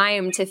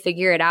time to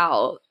figure it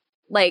out.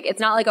 Like, it's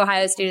not like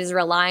Ohio State is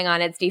relying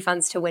on its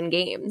defense to win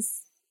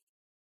games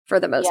for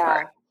the most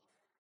part.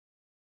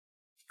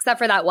 Except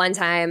for that one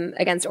time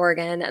against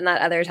Oregon and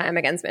that other time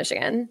against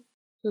Michigan.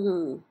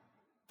 Mm-hmm.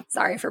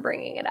 Sorry for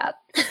bringing it up.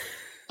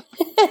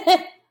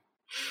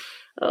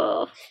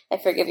 Oh. I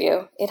forgive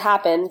you. It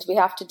happened. We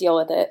have to deal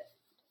with it.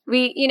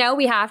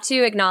 We have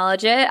to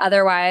acknowledge it.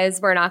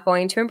 Otherwise, we're not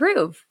going to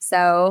improve.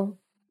 So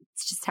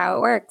it's just how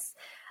it works.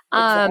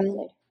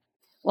 Exactly.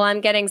 Well,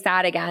 I'm getting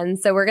sad again.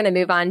 So we're going to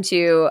move on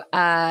to,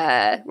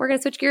 we're going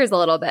to switch gears a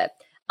little bit.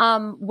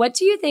 What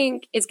do you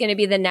think is going to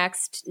be the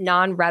next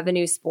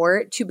non-revenue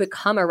sport to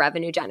become a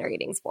revenue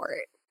generating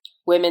sport?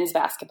 Women's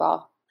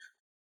basketball.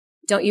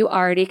 Don't you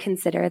already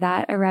consider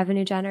that a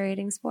revenue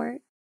generating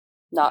sport?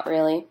 Not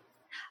really.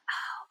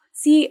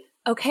 See,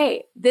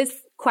 okay,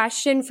 this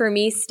question for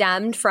me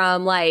stemmed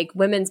from like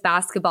women's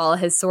basketball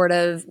has sort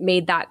of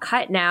made that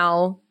cut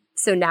now.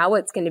 So now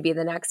it's going to be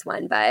the next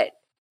one. But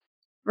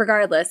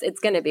regardless, it's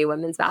going to be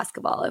women's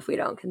basketball if we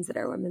don't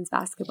consider women's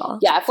basketball.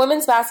 Yeah, if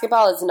women's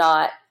basketball is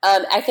not,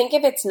 I think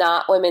if it's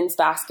not women's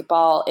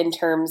basketball in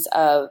terms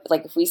of,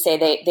 like, if we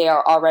say they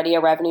are already a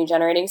revenue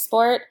generating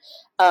sport,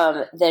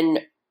 then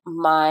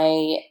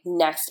my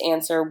next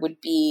answer would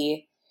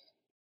be,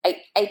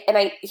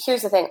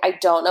 here's the thing, I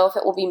don't know if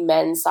it will be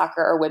men's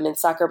soccer or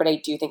women's soccer, but I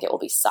do think it will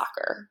be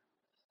soccer.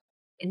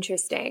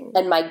 Interesting.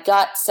 And my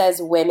gut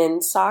says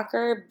women's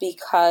soccer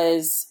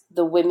because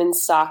the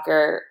women's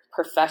soccer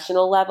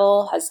professional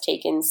level has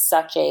taken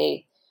such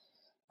a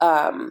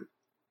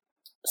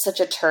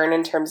turn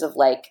in terms of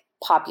like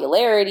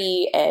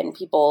popularity, and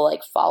people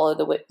like follow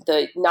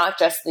the not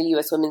just the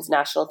U.S. women's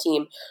national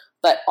team,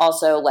 but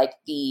also like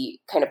the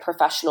kind of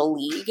professional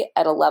league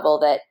at a level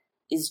that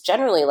is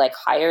generally like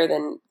higher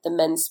than the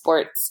men's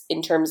sports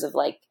in terms of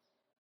like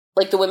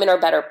the women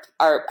have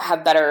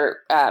better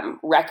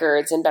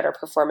records and better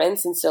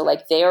performance, and so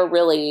like they are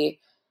really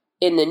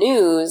in the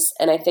news,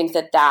 and I think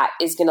that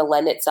is going to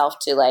lend itself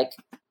to like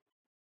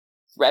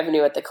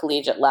revenue at the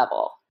collegiate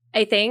level.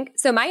 I think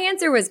so. My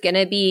answer was going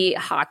to be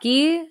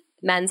hockey,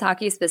 men's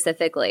hockey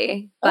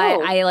specifically,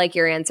 but I like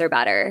your answer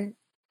better.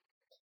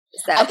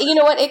 So you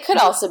know what? It could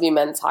also be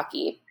men's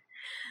hockey,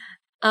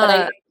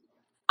 but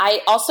I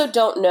also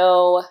don't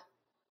know.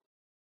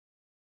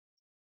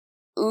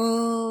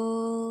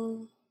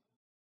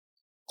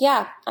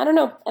 Yeah, I don't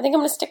know. I think I'm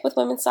going to stick with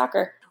women's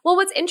soccer. Well,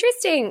 what's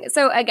interesting,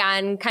 so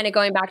again, kind of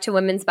going back to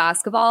women's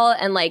basketball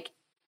and like,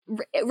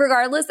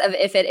 regardless of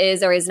if it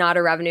is or is not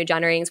a revenue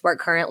generating sport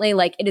currently,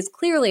 like it is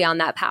clearly on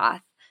that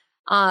path.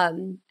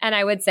 And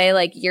I would say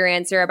like your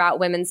answer about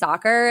women's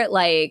soccer,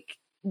 like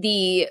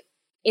the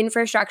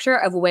infrastructure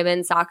of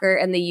women's soccer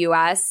in the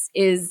US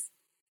is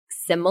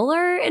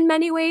similar in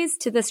many ways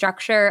to the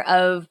structure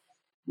of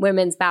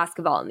women's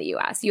basketball in the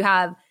US. You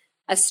have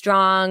a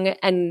strong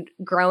and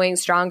growing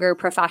stronger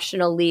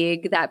professional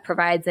league that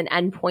provides an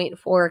endpoint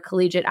for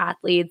collegiate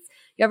athletes.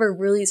 You have a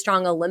really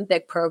strong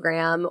Olympic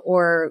program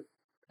or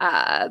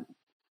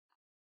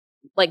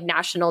like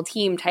national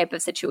team type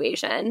of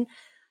situation.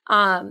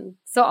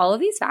 So all of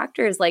these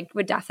factors like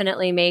would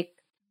definitely make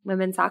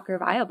women's soccer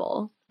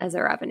viable as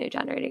a revenue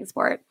generating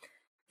sport.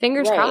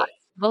 Fingers crossed.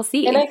 We'll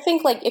see. And I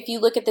think like if you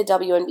look at the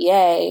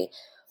WNBA,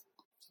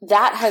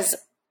 that has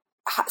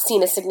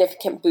seen a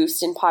significant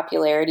boost in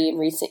popularity in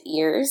recent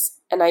years.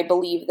 And I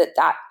believe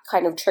that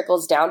kind of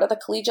trickles down to the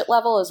collegiate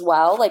level as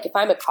well. Like if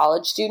I'm a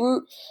college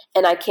student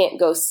and I can't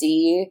go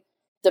see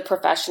the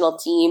professional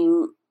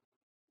team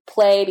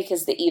play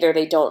because either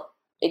they don't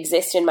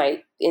exist in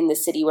the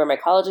city where my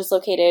college is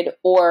located,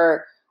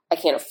 or I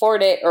can't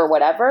afford it or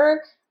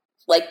whatever,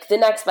 like the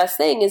next best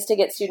thing is to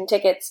get student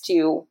tickets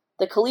to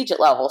the collegiate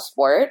level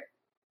sport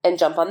and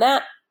jump on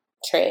that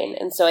train.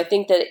 And so I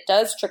think that it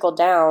does trickle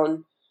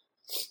down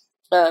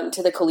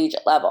to the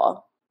collegiate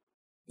level.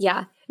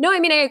 Yeah. No, I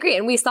mean, I agree.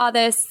 And we saw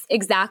this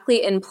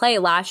exactly in play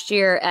last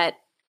year at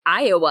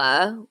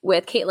Iowa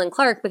with Caitlin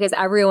Clark because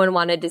everyone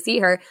wanted to see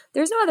her.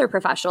 There's no other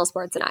professional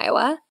sports in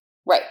Iowa.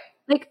 Right.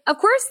 Like, of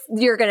course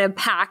you're going to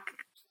pack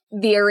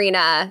the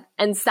arena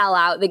and sell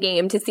out the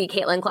game to see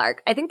Caitlin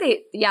Clark. I think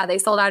they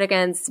sold out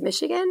against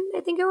Michigan, I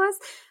think it was.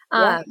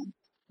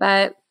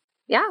 But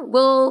yeah,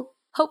 we'll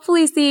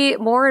hopefully see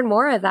more and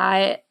more of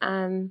that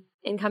in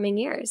coming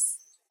years.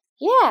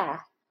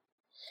 Yeah.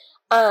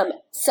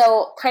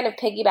 So kind of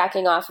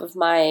piggybacking off of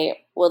my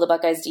will the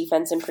Buckeyes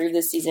defense improve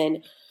this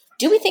season,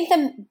 do we think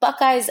the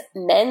Buckeyes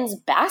men's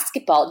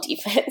basketball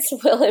defense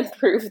will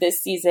improve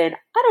this season?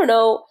 I don't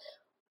know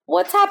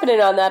what's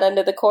happening on that end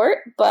of the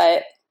court,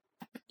 but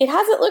it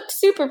hasn't looked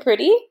super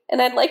pretty,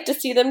 and I'd like to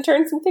see them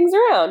turn some things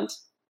around.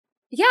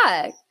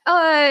 Yeah.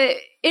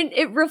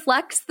 It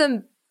reflects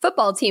the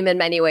football team in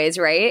many ways,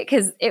 right?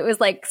 Because it was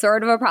like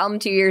sort of a problem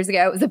 2 years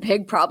ago. It was a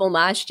big problem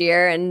last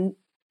year, and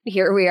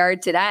here we are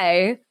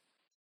today.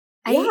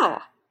 I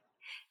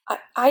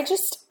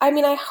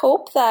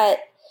hope that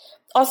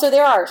also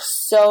there are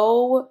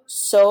so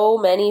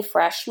many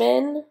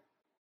freshmen.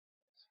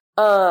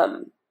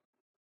 There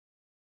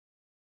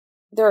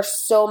are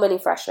so many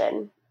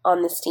freshmen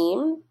on this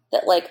team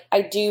that like,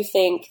 I do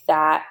think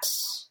that,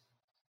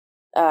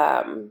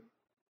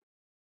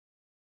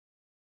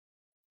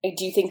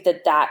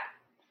 that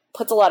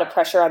puts a lot of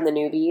pressure on the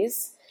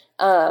newbies.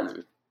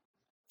 But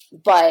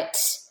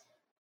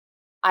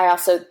I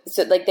also,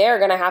 so like they're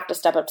going to have to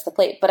step up to the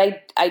plate, but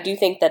I do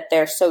think that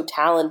they're so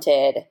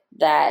talented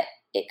that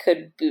it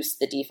could boost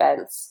the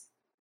defense.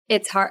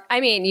 It's hard.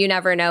 I mean, you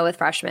never know with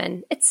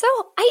freshmen. This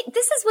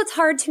is what's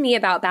hard to me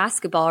about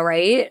basketball,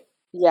 right?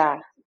 Yeah.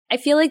 I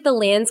feel like the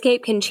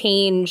landscape can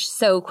change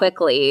so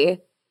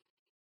quickly.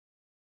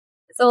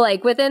 So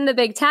like within the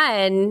Big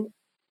Ten,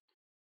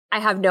 I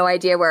have no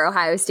idea where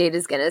Ohio State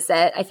is going to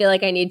sit. I feel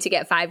like I need to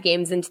get 5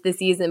 games into the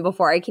season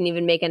before I can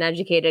even make an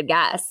educated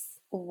guess.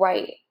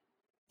 Right.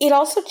 It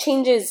also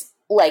changes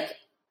like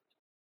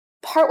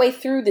partway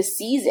through the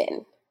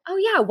season. Oh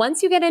yeah,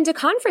 once you get into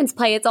conference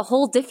play, it's a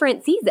whole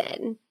different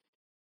season.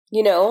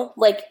 You know,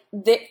 like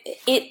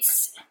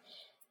it's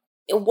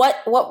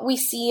what we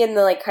see in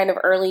the like kind of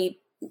early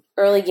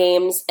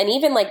games, and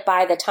even like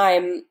by the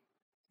time,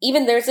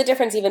 even there's a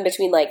difference even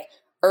between like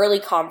early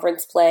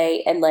conference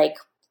play and like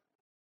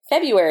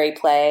February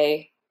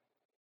play.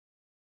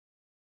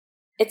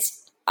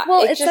 It's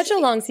just such a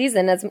long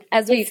season,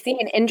 as we've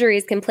seen.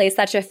 Injuries can play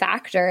such a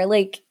factor.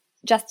 Like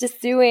Justice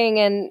Sueing,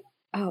 and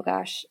oh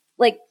gosh,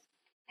 like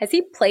has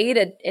he played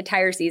an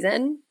entire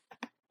season?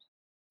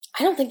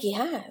 I don't think he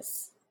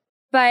has.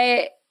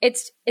 But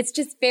it's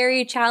just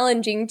very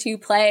challenging to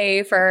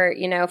play for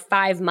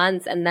 5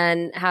 months and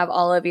then have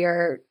all of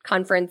your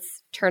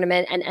conference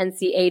tournament and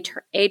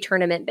NCAA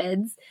tournament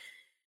bids,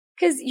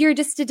 because you're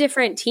just a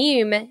different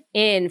team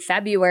in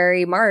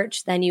February,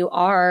 March than you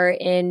are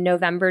in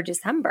November,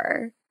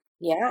 December.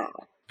 Yeah.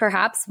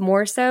 Perhaps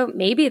more so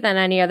maybe than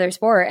any other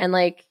sport. And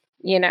like,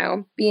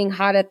 being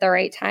hot at the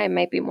right time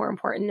might be more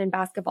important in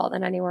basketball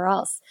than anywhere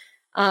else.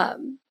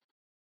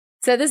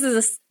 So this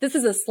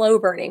is a slow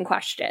burning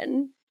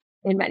question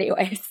in many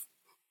ways.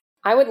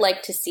 I would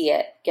like to see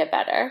it get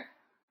better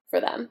for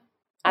them.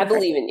 I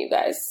believe in you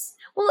guys.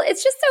 Well,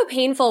 it's just so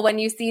painful when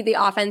you see the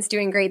offense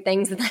doing great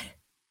things and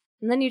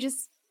then you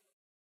just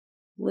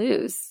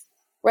lose.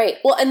 Right.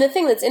 Well, and the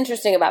thing that's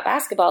interesting about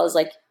basketball is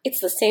like it's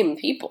the same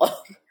people.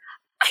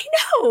 I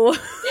know.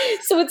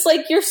 So it's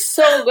like you're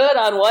so good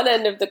on one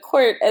end of the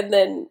court and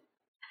then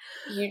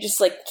you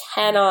just like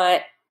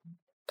cannot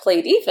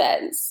play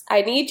defense.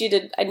 We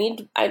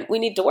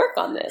need to work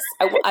on this.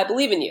 I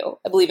believe in you.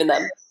 I believe in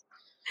them.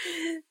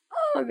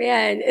 Oh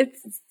man,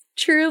 it's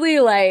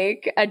truly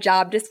like a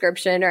job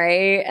description,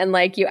 right? And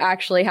like you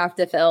actually have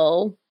to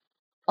fill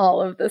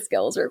all of the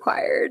skills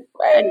required.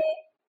 Right.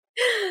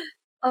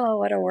 Oh,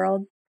 what a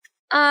world.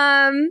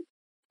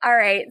 All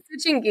right,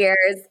 switching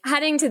gears,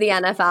 heading to the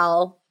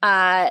NFL.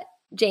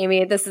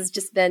 Jamie, this has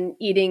just been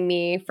eating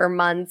me for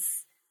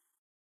months.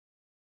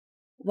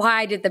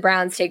 Why did the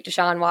Browns take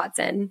Deshaun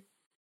Watson?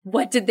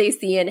 What did they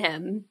see in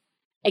him?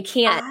 I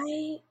can't.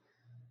 I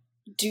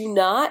do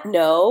not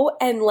know.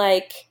 And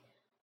like,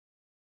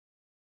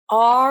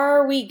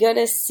 are we going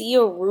to see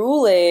a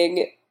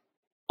ruling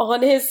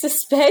on his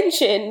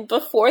suspension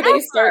before they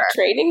start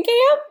training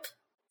camp?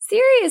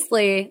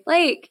 Seriously,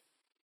 like,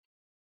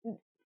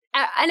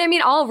 and I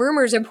mean, all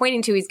rumors are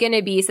pointing to he's going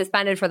to be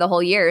suspended for the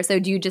whole year. So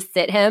do you just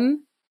sit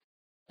him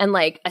and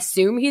like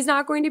assume he's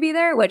not going to be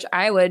there, which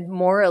I would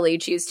morally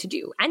choose to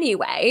do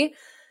anyway?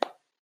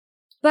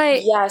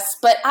 But yes,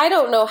 but I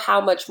don't know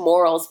how much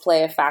morals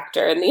play a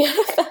factor in the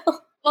NFL.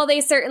 Well, they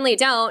certainly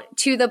don't.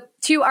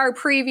 To our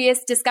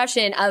previous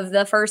discussion of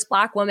the first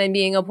Black woman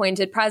being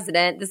appointed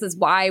president, this is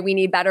why we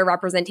need better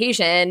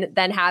representation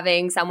than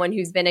having someone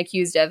who's been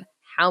accused of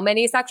how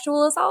many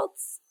sexual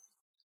assaults?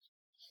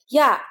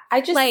 Yeah,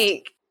 I just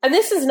like, and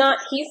this is not,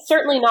 he's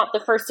certainly not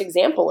the first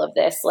example of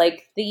this.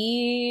 Like,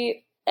 the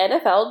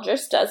NFL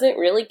just doesn't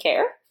really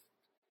care.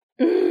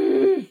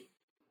 And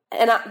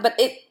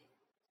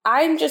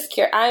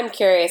I'm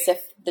curious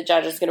if the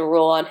judge is going to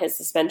rule on his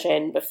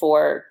suspension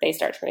before they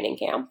start training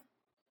camp.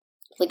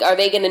 Like, are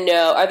they going to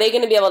know? Are they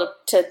going to be able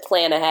to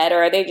plan ahead?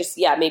 Or are they just,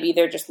 maybe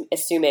they're just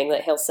assuming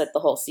that he'll sit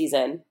the whole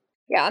season?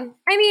 Yeah.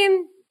 I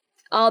mean,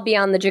 I'll be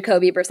on the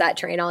Jacoby Brissett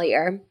train all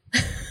year.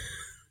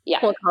 Yeah.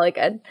 We'll call it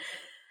good.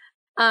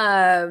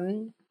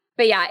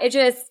 But yeah, it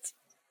just,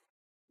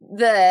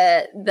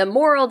 the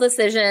moral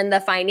decision, the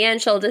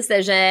financial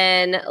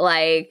decision,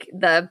 like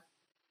the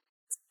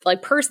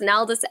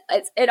personnel,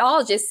 it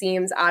all just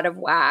seems out of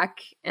whack.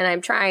 And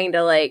I'm trying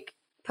to like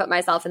put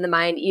myself in the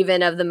mind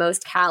even of the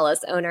most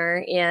callous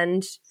owner,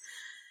 and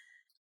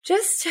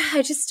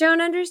I just don't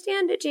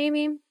understand it,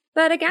 Jamie.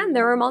 But again,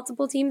 there were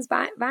multiple teams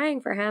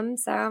vying for him,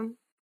 so.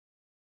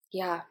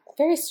 Yeah,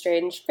 very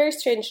strange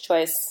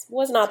choice.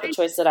 Was not the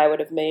choice that I would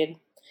have made.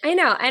 I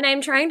know, and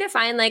I'm trying to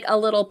find like a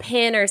little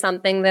pin or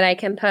something that I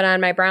can put on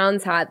my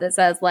Browns hat that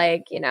says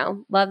like,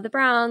 love the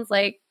Browns,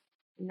 like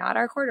not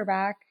our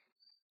quarterback.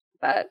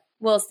 But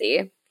we'll see.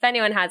 If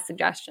anyone has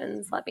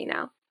suggestions, let me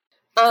know.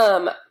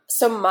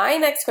 So my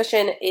next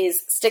question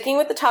is sticking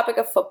with the topic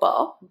of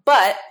football,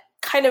 but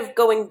kind of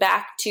going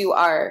back to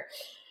our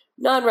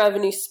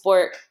non-revenue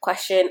sport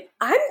question.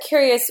 I'm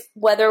curious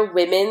whether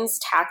women's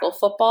tackle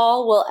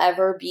football will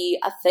ever be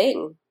a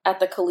thing at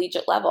the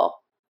collegiate level.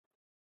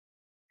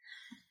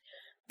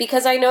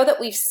 Because I know that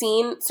we've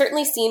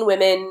certainly seen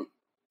women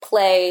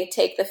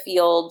take the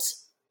field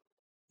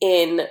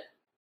in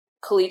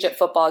collegiate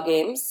football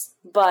games,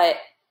 but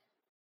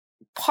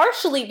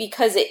partially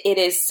because it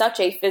is such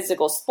a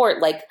physical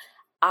sport. Like,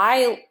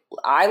 I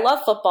love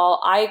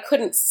football. I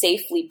couldn't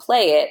safely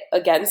play it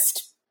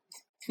against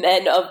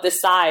men of the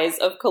size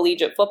of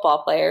collegiate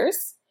football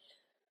players.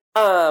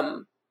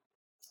 But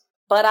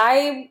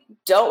I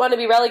don't want to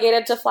be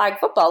relegated to flag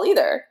football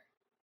either.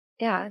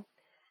 Yeah.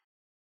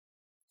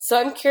 So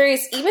I'm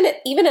curious, even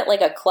at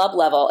like a club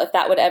level, if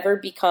that would ever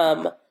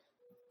become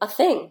a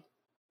thing.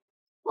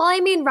 Well,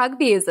 I mean,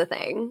 rugby is a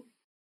thing.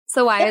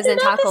 So why isn't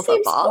tackle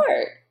football?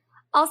 Sport.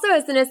 Also,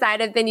 as an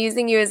aside, I've been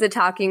using you as a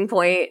talking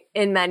point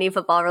in many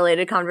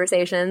football-related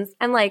conversations.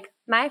 I'm like,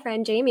 my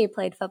friend Jamie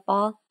played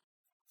football.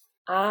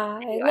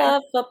 I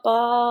love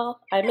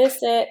football. I miss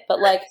it. But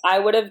like, I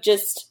would have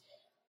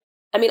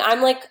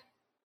I'm like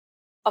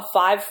a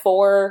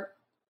 5'4"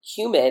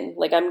 human.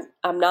 Like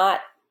I'm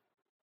not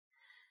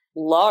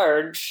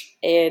large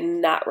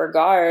in that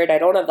regard. I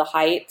don't have the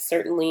height,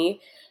 certainly.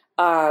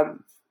 I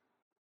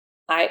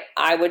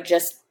would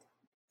just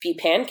be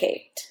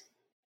pancaked.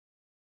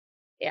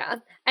 Yeah.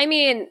 I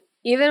mean,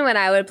 even when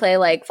I would play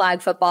like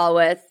flag football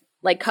with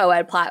like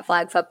co-ed plat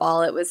flag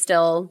football, it was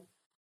still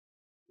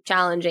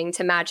challenging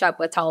to match up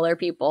with taller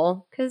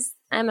people because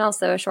I'm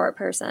also a short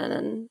person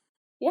and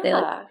they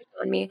like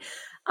on me.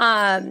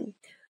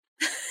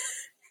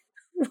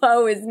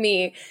 Woe is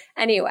me.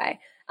 Anyway.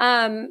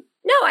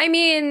 No, I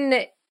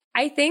mean,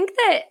 I think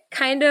that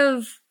kind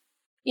of,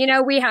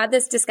 we had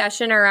this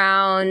discussion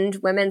around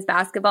women's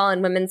basketball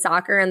and women's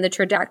soccer and the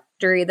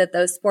trajectory that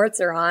those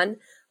sports are on.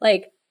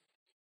 Like,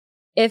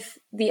 if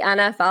the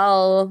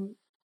NFL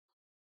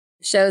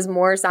shows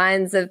more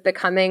signs of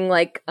becoming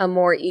like a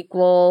more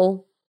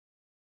equal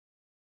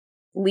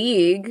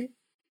league,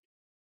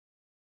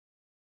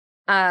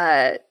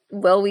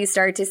 will we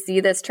start to see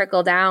this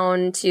trickle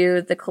down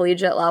to the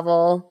collegiate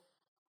level?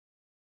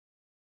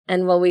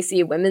 And will we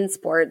see women's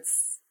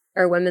sports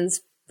or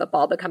women's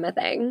football become a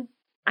thing?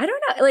 I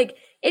don't know. Like,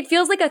 it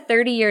feels like a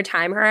 30-year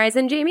time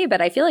horizon, Jamie,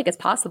 but I feel like it's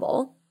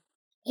possible.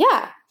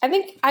 Yeah,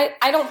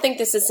 I don't think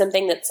this is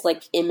something that's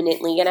like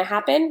imminently going to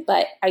happen,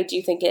 but I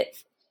do think it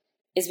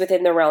is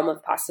within the realm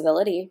of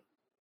possibility.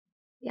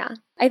 Yeah,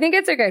 I think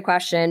it's a good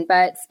question.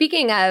 But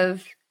speaking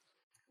of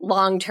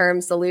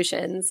long-term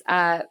solutions,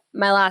 my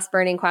last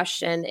burning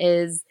question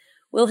is,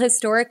 will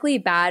historically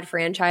bad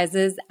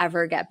franchises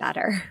ever get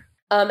better?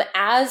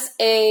 As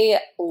a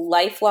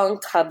lifelong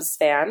Cubs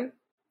fan,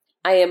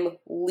 I am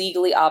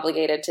legally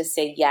obligated to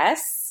say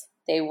yes,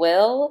 they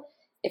will,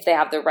 if they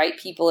have the right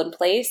people in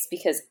place,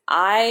 because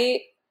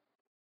I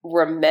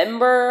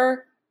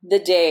remember the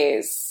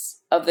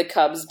days of the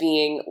Cubs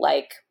being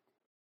like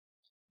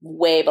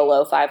way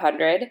below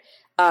 500,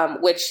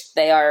 which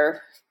they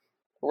are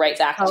right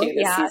back to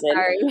this season.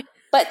 Sorry.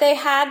 But they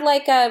had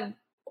like a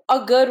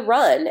good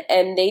run,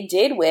 and they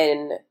did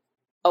win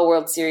a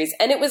World Series.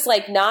 And it was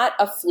like not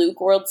a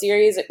fluke World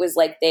Series. It was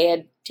like they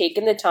had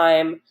taken the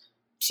time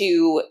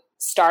to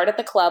start at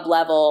the club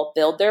level,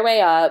 build their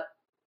way up,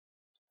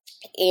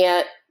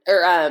 at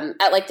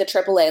like the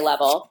AAA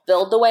level,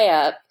 build the way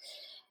up,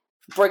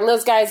 bring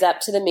those guys up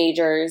to the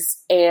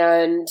majors,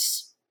 and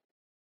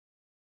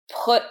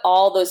put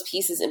all those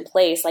pieces in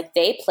place. Like,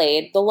 they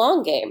played the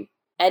long game,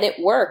 and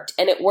it worked,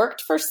 and it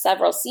worked for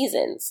several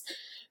seasons.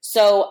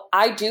 So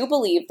I do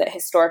believe that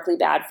historically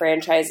bad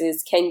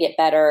franchises can get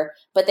better,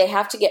 but they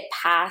have to get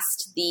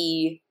past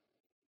the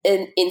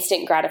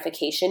instant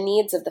gratification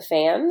needs of the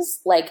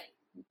fans. Like,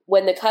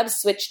 when the Cubs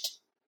switched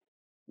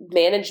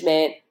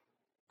management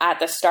at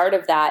the start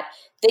of that,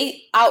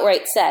 they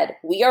outright said,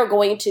 we are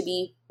going to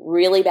be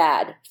really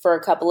bad for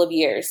a couple of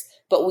years,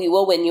 but we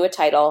will win you a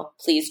title.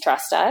 Please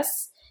trust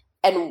us.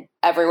 And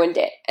everyone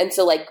did. And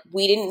so, like,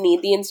 we didn't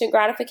need the instant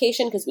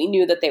gratification because we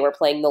knew that they were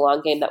playing the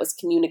long game that was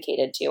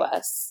communicated to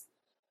us.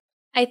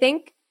 I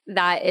think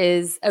that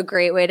is a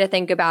great way to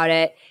think about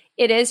it.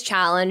 It is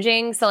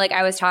challenging. So, like,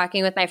 I was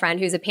talking with my friend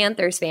who's a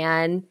Panthers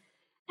fan,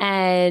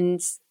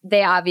 and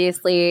they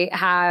obviously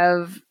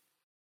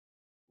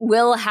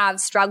will have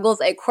struggles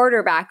at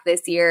quarterback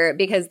this year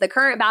because the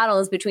current battle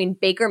is between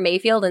Baker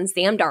Mayfield and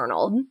Sam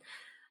Darnold.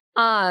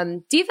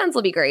 Defense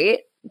will be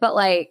great, but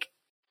like,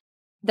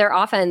 their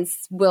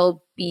offense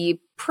will be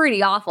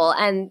pretty awful.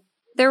 And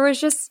there was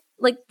just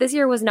like, this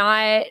year was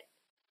not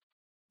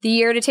the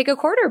year to take a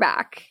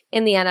quarterback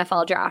in the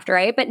NFL draft,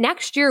 right? But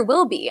next year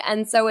will be.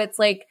 And so it's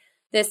like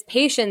this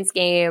patience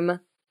game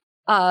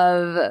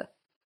of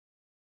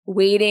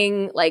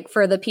waiting like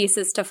for the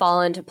pieces to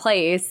fall into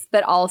place,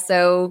 but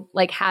also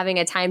like having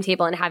a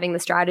timetable and having the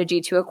strategy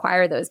to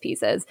acquire those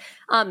pieces.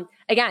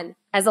 Again,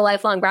 as a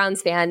lifelong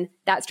Browns fan,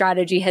 that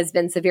strategy has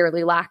been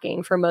severely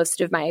lacking for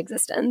most of my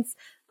existence.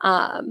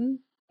 But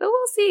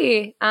we'll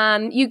see.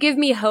 You give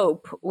me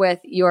hope with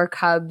your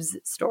Cubs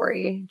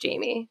story,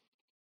 Jamie.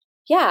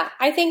 Yeah,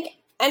 I think,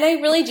 and I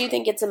really do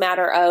think it's a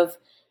matter of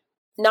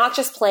not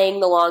just playing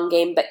the long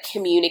game, but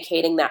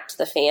communicating that to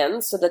the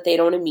fans so that they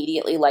don't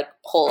immediately like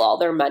pull all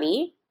their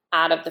money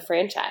out of the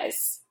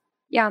franchise.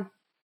 Yeah.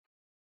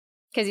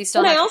 Because you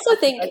still and I also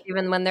think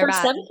even when they're for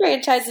bad. Some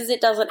franchises,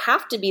 it doesn't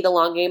have to be the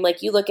long game.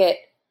 Like, you look at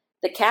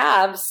the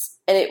Cavs,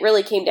 and it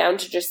really came down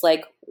to just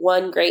like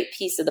one great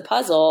piece of the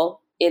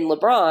puzzle in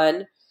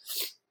LeBron.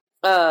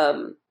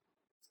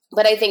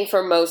 But I think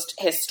for most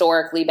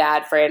historically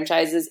bad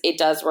franchises, it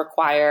does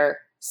require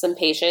some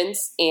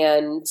patience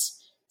and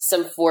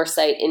some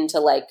foresight into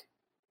like,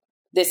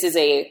 this is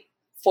a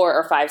 4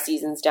 or 5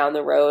 seasons down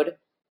the road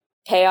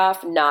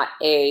payoff, not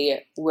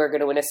a we're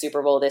going to win a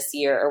Super Bowl this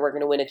year or we're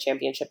going to win a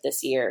championship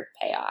this year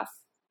payoff.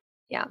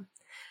 Yeah.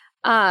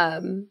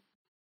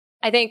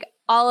 I think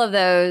all of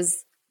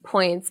those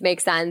points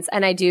make sense.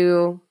 And I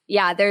do,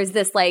 there's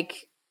this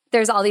like,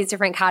 there's all these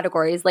different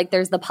categories. Like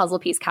there's the puzzle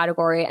piece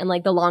category and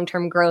like the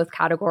long-term growth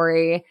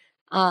category.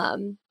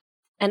 And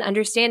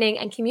understanding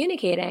and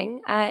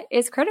communicating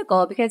is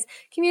critical because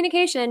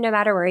communication, no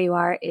matter where you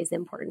are, is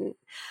important.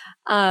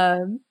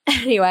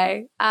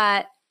 Anyway,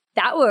 that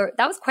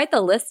was quite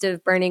the list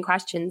of burning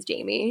questions,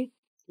 Jamie.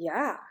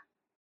 Yeah.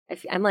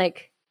 I'm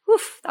like, whew,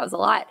 that was a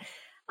lot.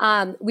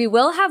 We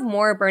will have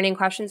more burning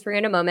questions for you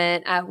in a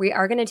moment. We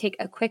are going to take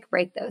a quick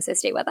break, though, so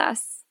stay with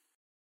us.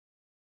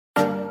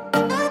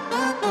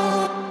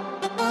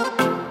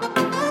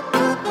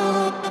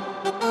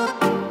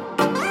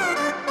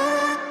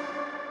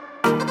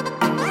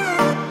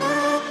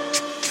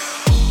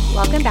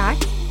 Welcome back.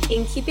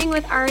 In keeping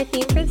with our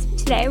theme for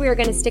today, we are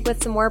going to stick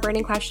with some more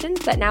burning questions,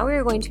 but now we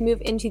are going to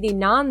move into the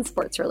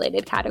non-sports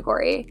related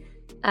category.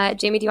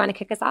 Jamie, do you want to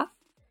kick us off?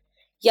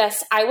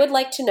 Yes, I would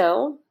like to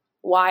know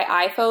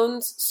why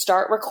iPhones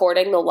start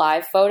recording the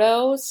live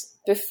photos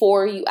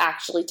before you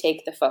actually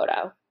take the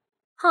photo.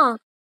 Huh.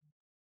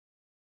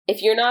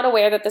 If you're not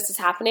aware that this is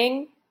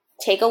happening,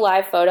 take a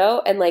live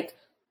photo and like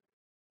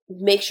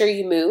make sure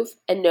you move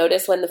and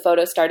notice when the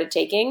photo started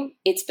taking.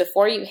 It's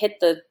before you hit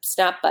the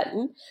snap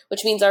button,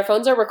 which means our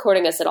phones are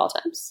recording us at all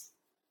times.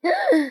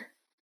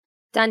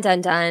 Dun,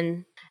 dun,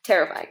 dun.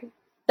 Terrifying.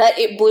 That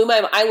it blew my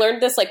mind. I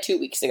learned this like 2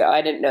 weeks ago.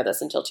 I didn't know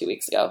this until 2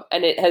 weeks ago.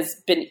 And it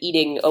has been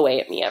eating away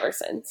at me ever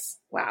since.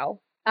 Wow.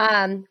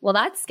 Well,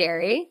 that's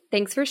scary.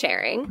 Thanks for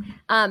sharing.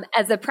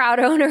 As a proud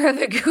owner of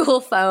a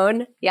Google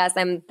phone, yes,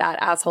 I'm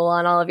that asshole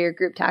on all of your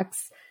group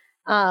texts.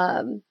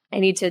 I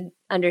need to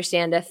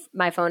understand if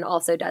my phone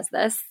also does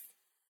this.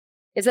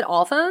 Is it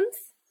all phones?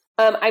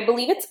 I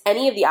believe it's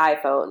any of the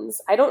iPhones.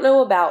 I don't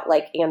know about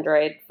like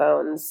Android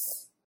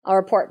phones. I'll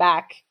report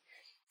back.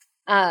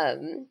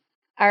 All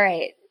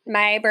right.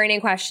 My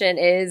burning question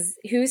is,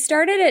 who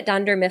started at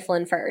Dunder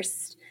Mifflin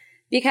first?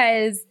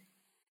 Because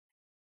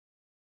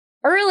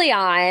early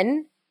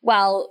on,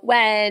 well,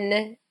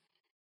 when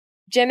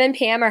Jim and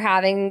Pam are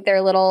having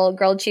their little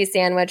grilled cheese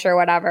sandwich or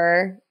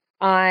whatever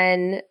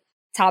on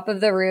top of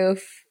the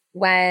roof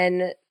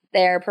when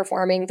they're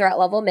performing Threat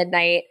Level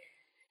Midnight,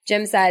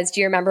 Jim says,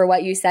 "Do you remember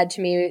what you said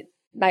to me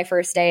my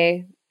first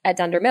day at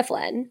Dunder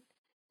Mifflin?"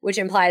 Which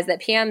implies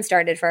that Pam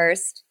started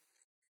first.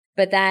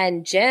 But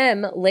then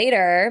Jim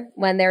later,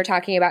 when they're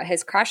talking about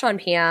his crush on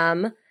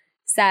Pam,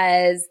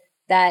 says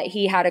that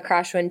he had a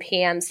crush when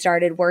Pam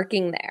started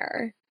working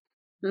there.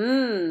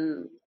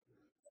 So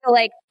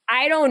like,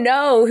 I don't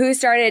know who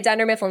started at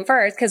Dunder Mifflin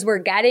first because we're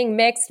getting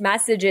mixed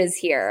messages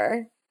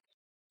here.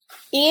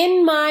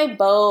 In my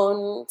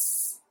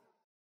bones,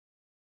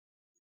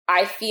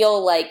 I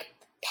feel like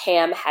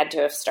Pam had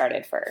to have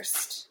started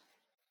first.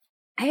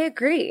 I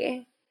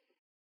agree.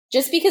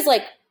 Just because,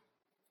 like,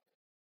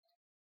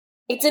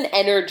 it's an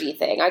energy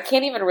thing. I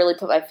can't even really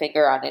put my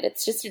finger on it.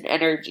 It's just an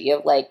energy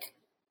of, like,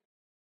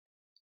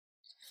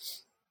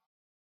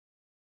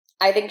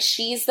 I think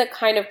she's the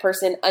kind of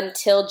person,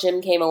 until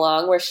Jim came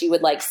along, where she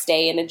would, like,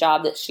 stay in a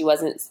job that she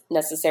wasn't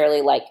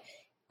necessarily, like,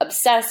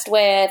 obsessed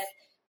with,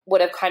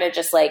 would have kind of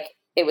just, like,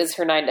 it was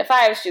her 9 to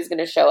 5. She was going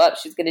to show up.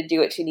 She was going to do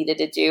what she needed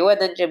to do.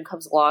 And then Jim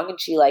comes along and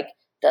she, like,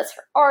 does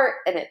her art.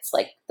 And it's,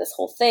 like, this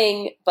whole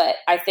thing. But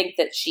I think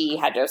that she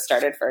had to have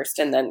started first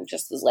and then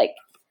just was, like,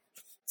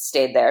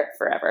 stayed there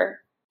forever.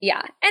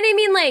 Yeah. And I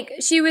mean, like,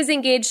 she was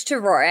engaged to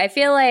Roy. I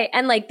feel like,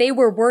 and, like, they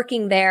were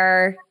working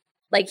there.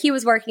 Like, he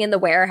was working in the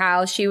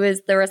warehouse. She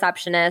was the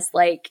receptionist.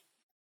 Like,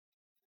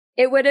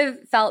 it would have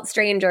felt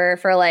stranger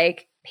for,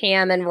 like,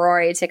 Pam and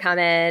Roy to come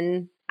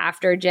in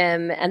after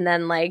Jim and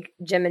then, like,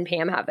 Jim and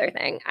Pam have their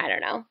thing. I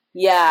don't know.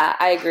 Yeah,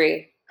 I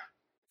agree.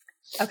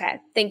 Okay.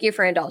 Thank you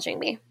for indulging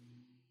me.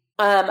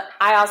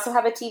 I also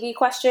have a TV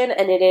question,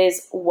 and it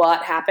is,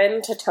 what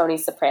happened to Tony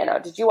Soprano?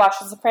 Did you watch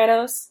The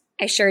Sopranos?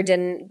 I sure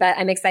didn't, but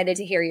I'm excited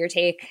to hear your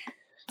take.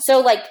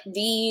 So, like,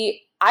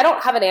 I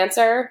don't have an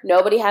answer.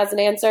 Nobody has an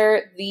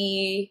answer.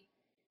 The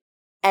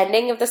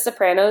ending of The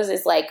Sopranos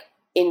is, like,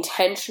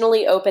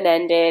 intentionally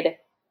open-ended.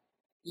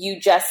 You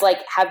just, like,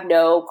 have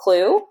no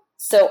clue.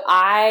 So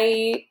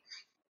I'm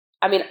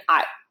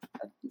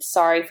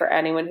sorry for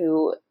anyone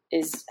who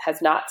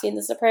has not seen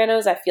The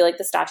Sopranos. I feel like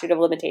the statute of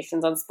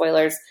limitations on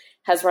spoilers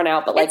has run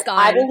out, but like,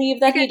 I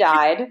believe that he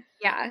died.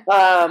 Yeah.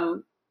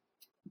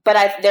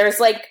 But there's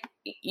like,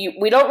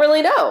 we don't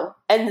really know.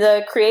 And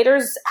the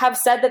creators have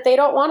said that they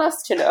don't want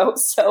us to know.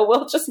 So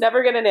we'll just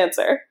never get an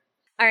answer.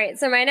 All right.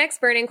 So my next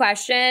burning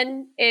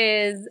question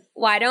is,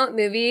 why don't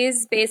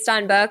movies based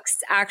on books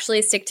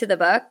actually stick to the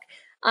book?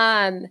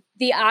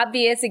 The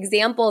obvious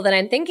example that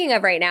I'm thinking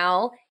of right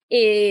now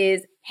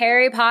is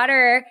Harry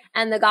Potter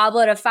and the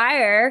Goblet of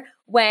Fire,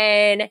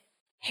 when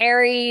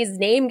Harry's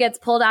name gets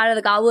pulled out of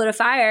the Goblet of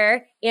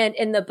Fire. And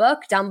in the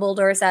book,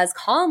 Dumbledore says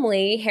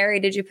calmly, Harry,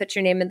 did you put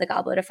your name in the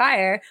Goblet of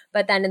Fire?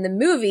 But then in the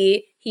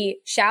movie, he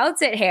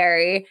shouts at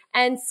Harry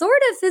and sort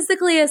of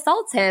physically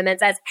assaults him and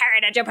says, Harry,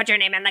 did you put your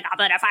name in the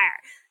Goblet of Fire?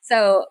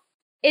 So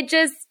it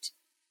just,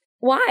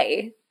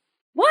 why?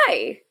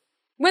 Why?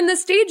 When the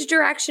stage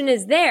direction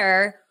is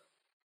there,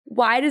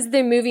 why does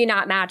the movie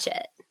not match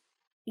it?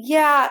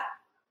 Yeah.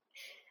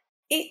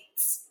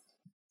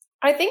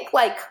 I think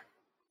like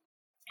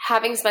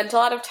having spent a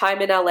lot of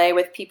time in LA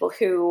with people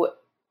who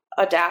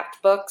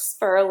adapt books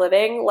for a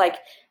living, like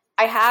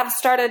I have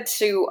started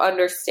to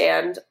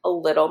understand a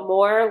little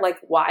more like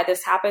why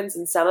this happens.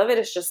 And some of it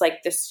is just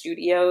like the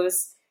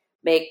studios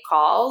make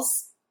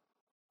calls.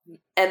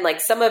 And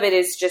like some of it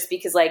is just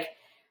because like,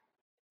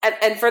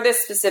 and for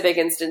this specific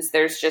instance,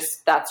 that's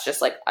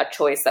just like a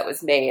choice that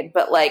was made.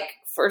 But like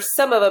for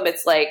some of them,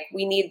 it's like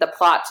we need the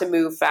plot to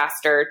move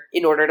faster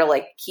in order to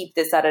like keep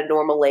this at a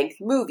normal length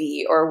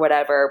movie or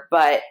whatever.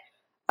 But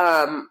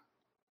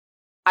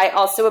I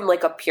also am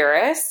like a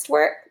purist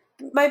where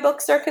my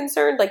books are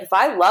concerned. Like if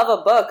I love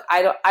a book,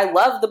 I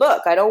love the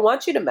book. I don't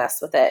want you to mess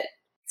with it.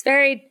 It's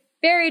very,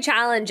 very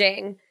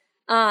challenging.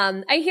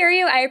 I hear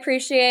you. I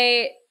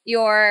appreciate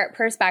your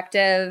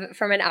perspective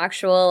from an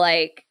actual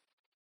like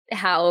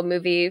how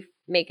movie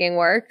making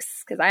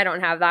works, because I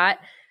don't have that.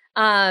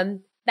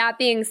 That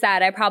being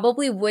said, I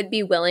probably would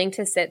be willing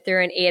to sit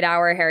through an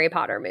 8-hour Harry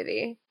Potter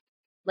movie,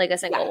 like a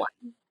single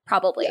one,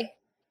 probably. Yeah.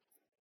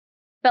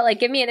 But like,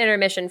 give me an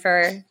intermission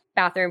for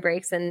bathroom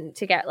breaks and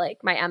to get like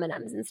my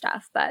M&Ms and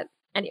stuff. But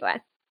anyway,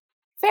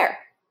 fair.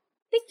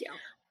 Thank you.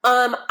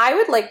 I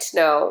would like to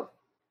know,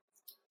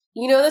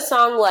 you know, the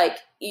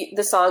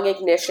song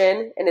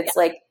Ignition, and it's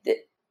like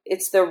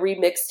it's the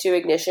remix to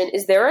Ignition.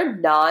 Is there a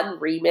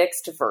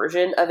non-remixed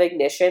version of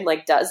Ignition?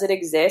 Like, does it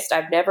exist?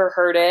 I've never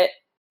heard it.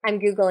 I'm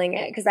Googling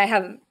it because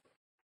I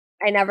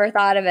never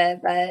thought of it,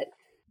 but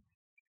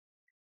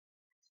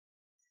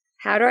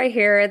how do I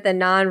hear the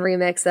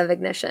non-remix of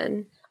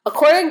Ignition?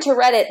 According to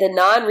Reddit, the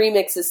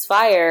non-remix is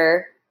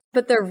fire.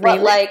 But the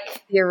remix,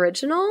 like the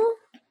original?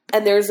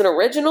 And there's an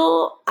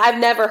original? I've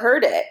never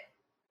heard it.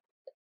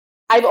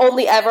 I've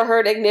only ever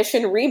heard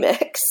Ignition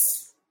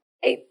remix.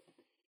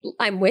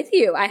 I'm with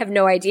you. I have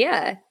no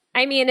idea.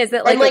 I mean, is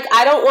it like... And like,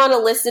 I don't want to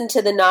listen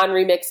to the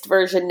non-remixed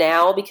version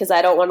now because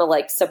I don't want to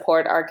like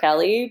support R.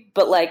 Kelly.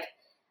 But like,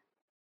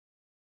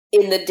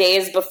 in the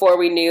days before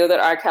we knew that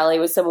R. Kelly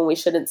was someone we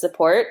shouldn't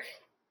support,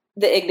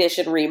 the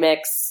Ignition remix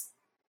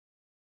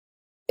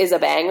is a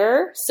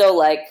banger. So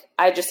like,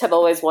 I just have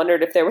always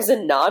wondered if there was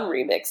a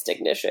non-remixed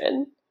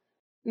Ignition.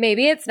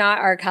 Maybe it's not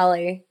R.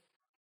 Kelly,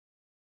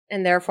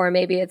 and therefore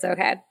maybe it's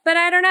okay. But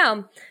I don't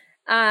know.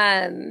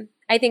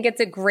 I think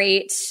it's a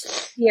great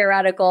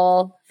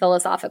theoretical,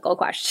 philosophical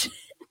question.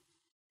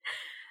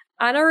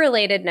 On a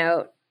related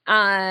note,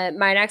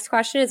 my next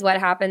question is what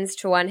happens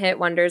to one-hit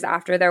wonders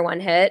after their one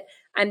hit?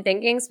 I'm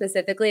thinking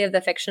specifically of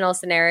the fictional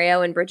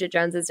scenario in Bridget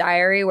Jones's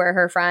Diary where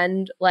her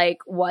friend like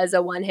was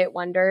a one-hit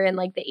wonder in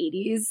like the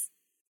 80s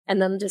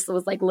and then just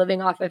was like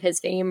living off of his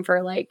fame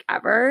for like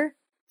ever.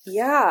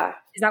 Yeah.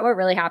 Is that what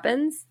really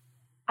happens?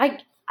 I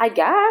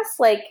guess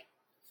like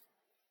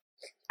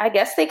I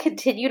guess they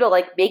continue to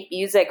like make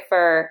music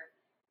for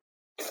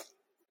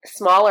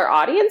smaller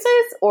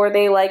audiences or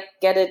they like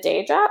get a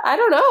day job. I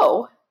don't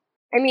know.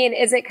 I mean,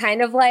 is it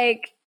kind of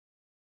like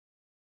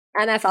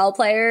NFL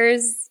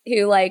players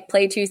who like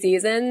play 2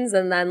 seasons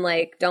and then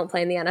like don't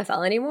play in the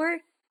NFL anymore?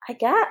 I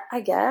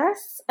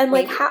guess. And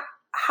like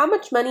how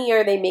much money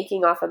are they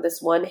making off of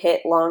this one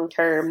hit long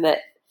term that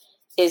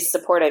is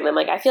supporting them?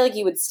 Like I feel like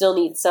you would still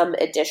need some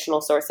additional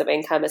source of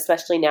income,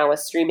 especially now with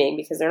streaming,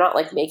 because they're not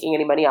like making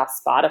any money off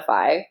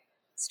Spotify.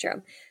 It's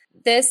true.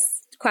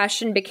 This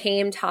question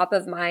became top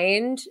of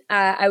mind.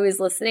 I was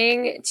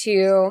listening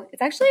to,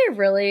 it's actually a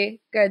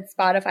really good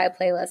Spotify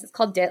playlist. It's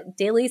called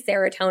Daily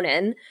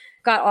Serotonin.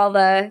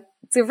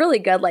 It's a really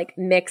good like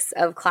mix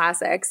of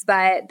classics,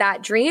 but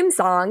that Dream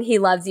song, He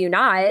Loves You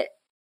Not,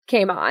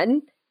 came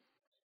on.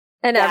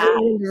 And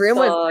everyone in the room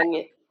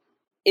was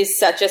is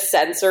such a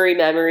sensory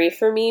memory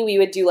for me. We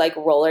would do like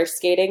roller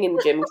skating in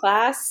gym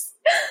class.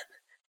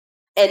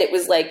 And it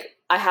was like,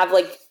 I have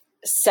like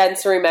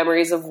sensory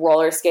memories of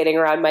roller skating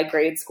around my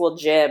grade school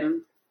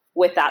gym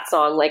with that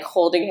song, like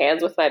holding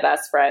hands with my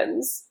best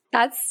friends.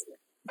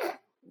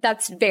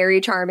 That's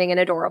very charming and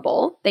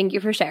adorable. Thank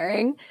you for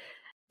sharing.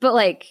 But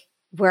like,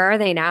 where are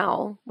they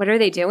now? What are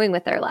they doing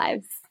with their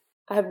lives?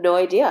 I have no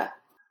idea.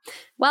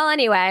 Well,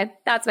 anyway,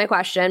 that's my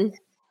question.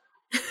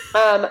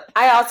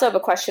 I also have a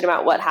question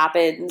about what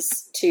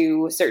happens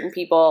to certain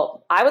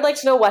people. I would like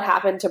to know what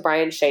happened to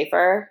Brian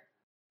Schaefer.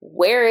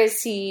 Where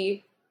is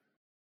he?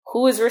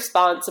 Who is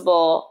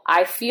responsible?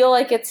 I feel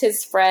like it's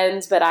his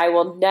friends, but I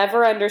will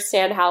never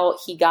understand how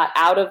he got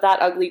out of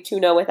that ugly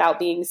tuna without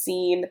being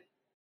seen.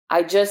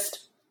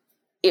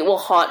 It will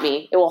haunt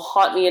me. It will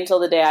haunt me until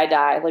the day I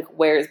die. Like,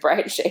 where is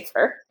Brian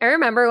Schaefer? I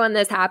remember when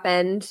this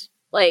happened,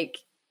 like,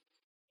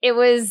 it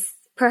was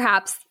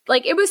perhaps,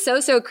 like, it was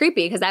so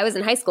creepy because I was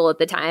in high school at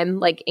the time,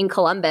 like, in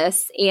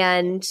Columbus,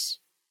 and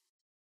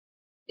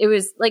it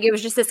was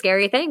just a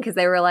scary thing because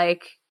they were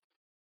like,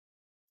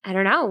 I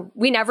don't know.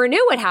 We never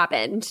knew what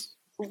happened.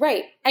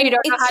 Right. And you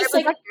don't know it's how to just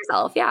protect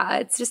yourself. Yeah.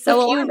 It's just so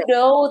if alarming. you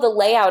know the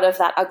layout of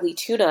that ugly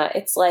tuna,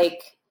 it's like,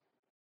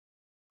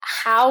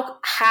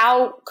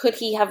 how could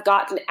he have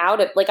gotten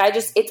out of, like,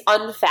 it's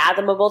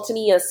unfathomable to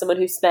me as someone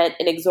who spent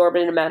an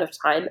exorbitant amount of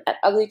time at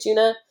Ugly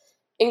Tuna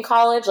in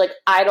college. Like,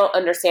 I don't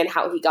understand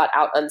how he got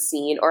out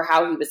unseen or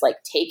how he was, like,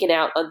 taken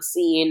out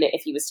unseen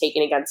if he was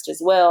taken against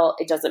his will.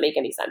 It doesn't make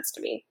any sense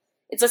to me.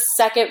 It's a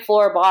second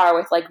floor bar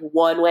with, like,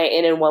 one way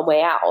in and one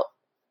way out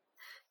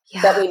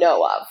that we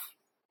know of.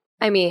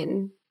 I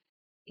mean,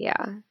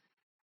 yeah.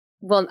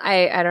 Well,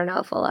 I don't know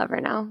if we'll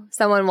ever know.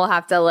 Someone will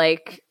have to,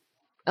 like,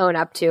 own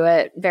up to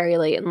it very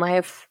late in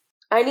life.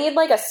 I need,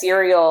 like, a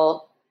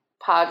Serial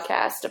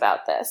podcast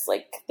about this.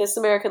 Like, This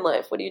American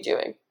Life, what are you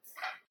doing?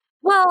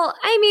 Well,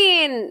 I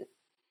mean,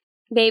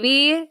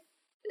 maybe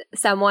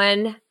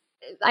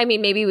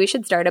we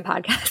should start a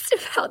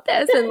podcast about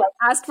this and, like,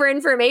 ask for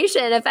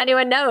information if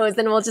anyone knows,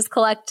 and we'll just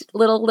collect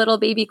little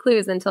baby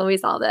clues until we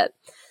solve it.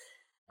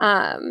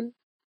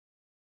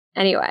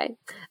 Anyway,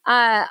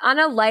 on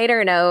a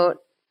lighter note,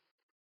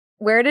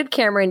 where did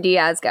Cameron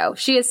Diaz go?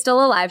 She is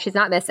still alive. She's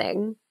not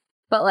missing.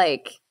 But,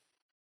 like,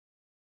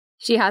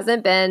 she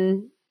hasn't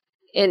been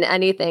in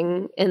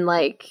anything in,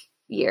 like,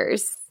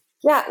 years.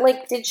 Yeah,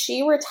 like, did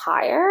she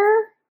retire?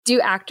 Do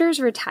actors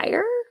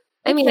retire?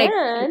 I mean,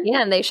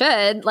 they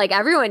should. Like,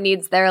 everyone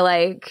needs their,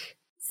 like,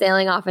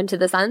 sailing off into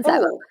the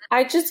sunset. Ooh,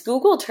 I just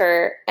Googled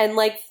her, and,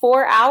 like,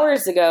 4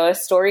 hours ago, a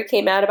story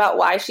came out about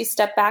why she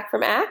stepped back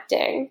from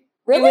acting.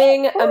 Really?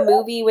 Doing a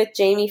movie with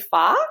Jamie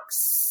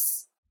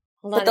Foxx.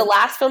 But the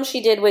last film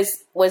she did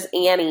was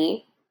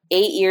Annie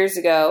 8 years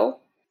ago.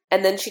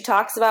 And then she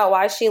talks about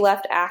why she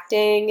left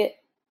acting.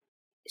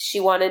 She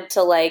wanted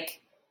to, like,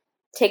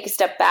 take a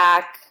step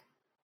back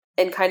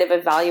and kind of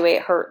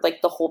evaluate her,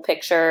 like, the whole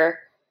picture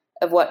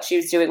of what she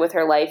was doing with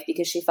her life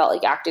because she felt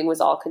like acting was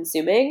all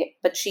consuming.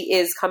 But she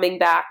is coming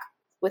back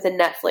with a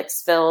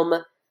Netflix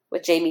film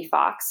with Jamie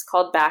Foxx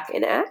called Back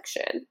in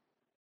Action.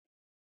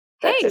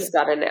 That just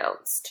got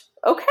announced.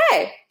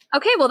 Okay,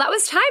 well, that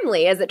was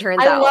timely, as it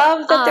turns out. I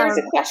love that there's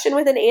a question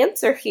with an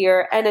answer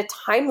here, and a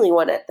timely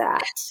one at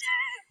that.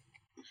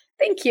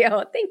 Thank you.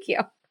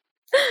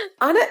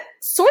 On a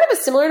sort of a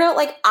similar note,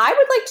 like, I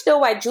would like to know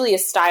why Julia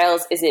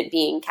Stiles isn't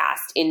being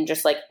cast in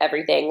just, like,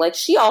 everything. Like,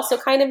 she also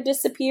kind of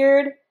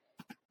disappeared.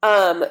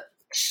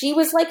 She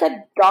was, like,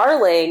 a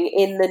darling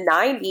in the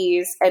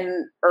 90s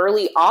and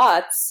early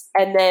aughts,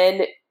 and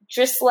then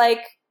just,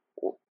 like,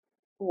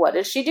 what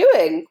is she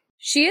doing?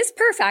 She is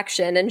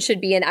perfection and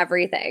should be in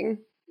everything.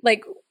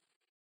 Like,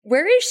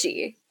 where is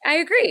she? I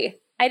agree.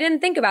 I didn't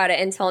think about it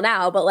until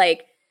now, but,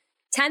 like,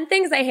 10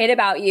 Things I Hate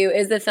About You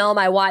is the film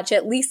I watch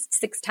at least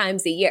 6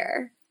 times a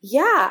year.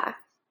 Yeah.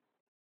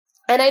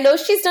 And I know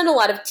she's done a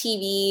lot of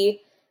TV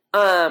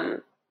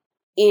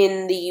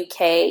in the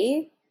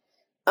UK.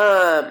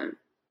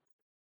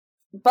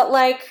 But,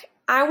 like,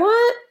 I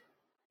want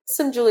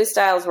some Julia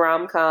Stiles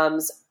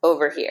rom-coms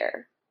over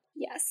here.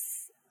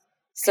 Yes.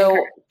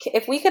 So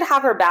if we could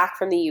have her back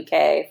from the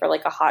UK for,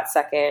 like, a hot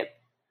second,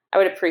 I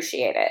would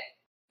appreciate it.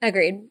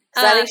 Agreed.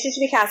 I think she should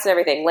be cast in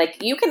everything.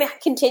 Like, you can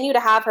continue to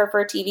have her for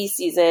a TV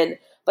season,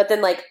 but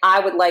then, like, I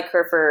would like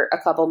her for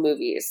a couple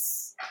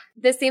movies.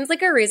 This seems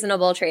like a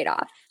reasonable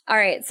trade-off. All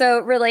right. So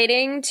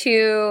relating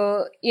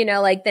to, you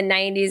know, like the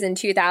 90s and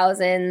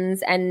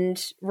 2000s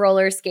and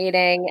roller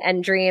skating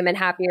and Dream and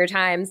Happier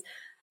Times,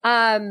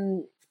 why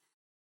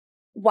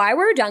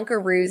were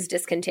Dunkaroos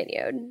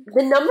discontinued?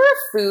 The number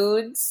of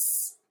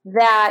foods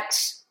that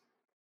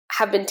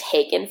have been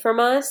taken from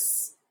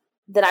us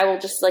that I will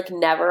just, like,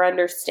 never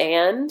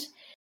understand.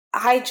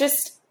 I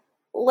just,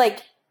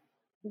 like,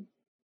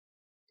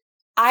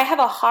 I have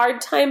a hard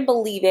time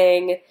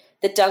believing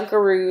that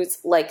Dunkaroos,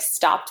 like,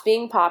 stopped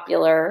being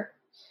popular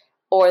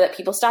or that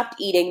people stopped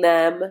eating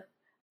them.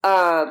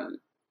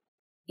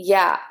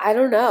 Yeah, I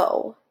don't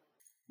know.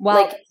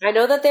 Well, like, I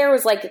know that there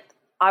was, like,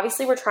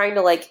 obviously we're trying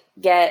to, like,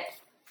 get,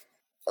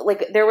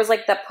 like, there was,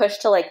 like, that push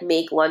to, like,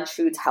 make lunch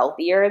foods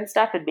healthier and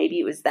stuff, and maybe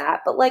it was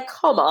that. But, like,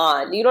 come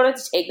on. You don't have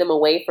to take them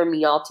away from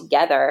me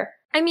altogether.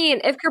 I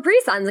mean, if Capri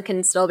Suns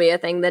can still be a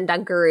thing, then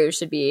Dunkaroos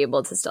should be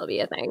able to still be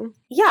a thing.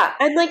 Yeah,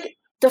 and, like,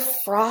 the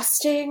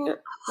frosting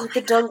with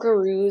the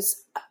Dunkaroos.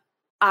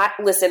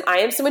 Listen, I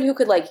am someone who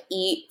could, like,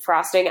 eat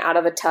frosting out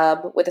of a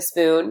tub with a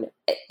spoon.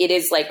 It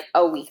is, like,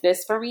 a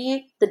weakness for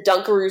me. The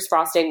Dunkaroos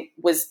frosting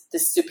was the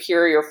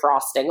superior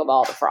frosting of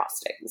all the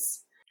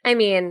frostings. I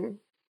mean,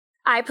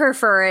 I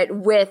prefer it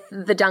with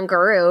the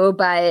Dunkaroo,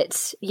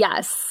 but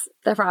yes,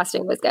 the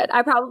frosting was good.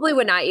 I probably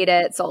would not eat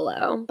it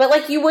solo. But,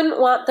 like, you wouldn't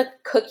want the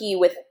cookie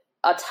with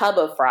a tub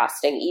of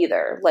frosting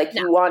either. Like,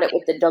 no. You want it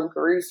with the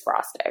Dunkaroos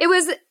frosting.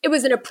 It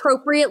was an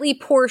appropriately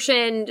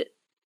portioned,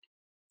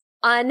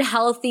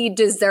 unhealthy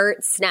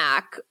dessert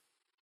snack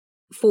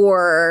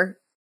for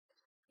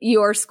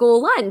your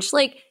school lunch.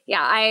 Like,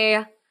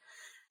 yeah,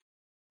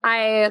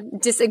 I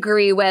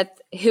disagree with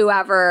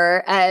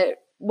whoever at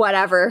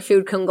whatever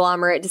food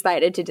conglomerate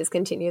decided to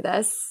discontinue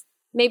this.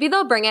 Maybe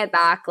they'll bring it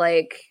back,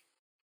 like,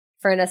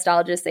 for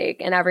nostalgia's sake,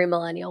 and every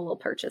millennial will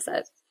purchase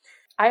it.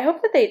 I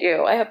hope that they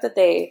do. I hope that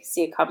they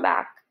see a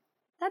comeback.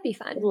 That'd be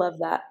fun. I love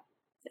that.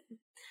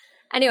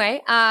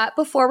 Anyway,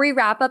 before we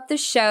wrap up the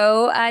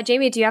show,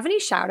 Jamie, do you have any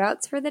shout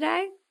outs for the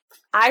day?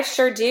 I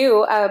sure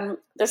do.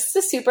 This is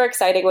a super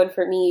exciting one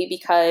for me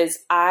because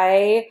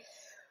I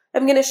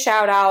am going to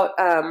shout out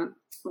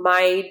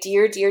my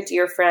dear, dear,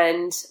 dear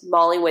friend,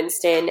 Molly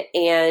Winston,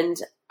 and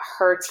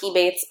her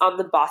teammates on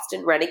the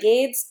Boston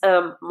Renegades.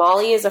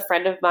 Molly is a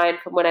friend of mine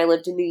from when I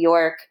lived in New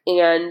York,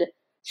 and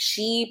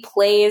she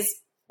plays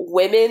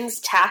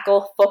women's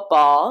tackle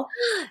football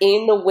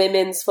in the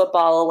Women's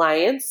Football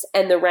Alliance,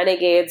 and the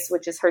Renegades,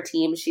 which is her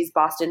team, she's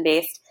Boston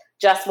based,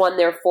 just won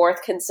their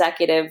 4th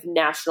consecutive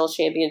national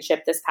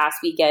championship this past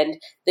weekend.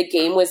 The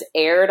game was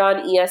aired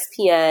on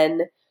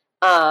ESPN.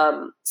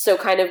 So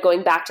kind of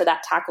going back to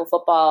that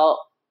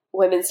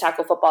women's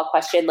tackle football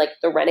question, like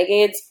the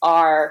Renegades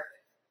are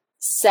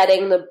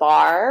setting the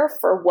bar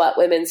for what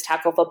women's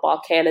tackle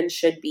football can and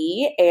should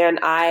be. And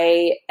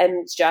I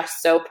am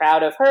just so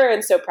proud of her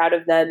and so proud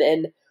of them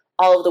and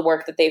all of the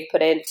work that they've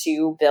put in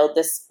to build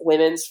this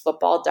women's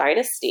football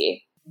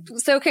dynasty.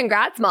 So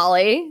congrats,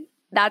 Molly.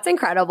 That's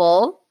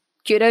incredible.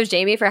 Kudos,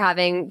 Jamie, for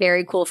having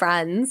very cool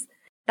friends.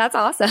 That's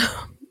awesome.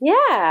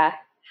 Yeah.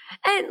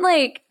 And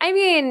like, I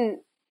mean,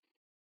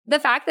 the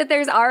fact that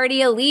there's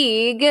already a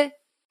league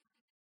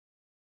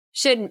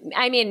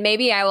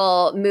maybe I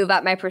will move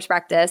up my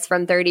prospectus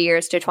from 30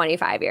 years to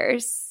 25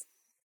 years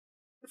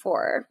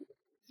for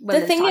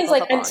the thing is,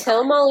 like,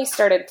 until Molly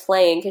started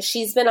playing, because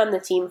she's been on the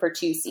team for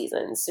 2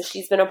 seasons, so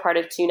she's been a part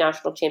of 2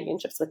 national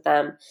championships with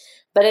them.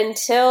 But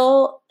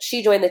until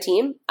she joined the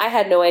team, I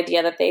had no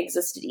idea that they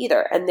existed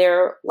either. And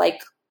they're like,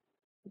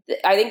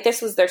 I think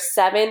this was their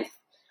 7th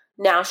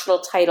national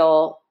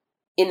title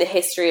in the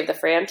history of the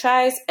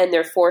franchise and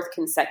their 4th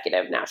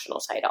consecutive national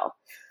title.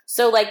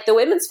 So, like, the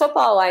Women's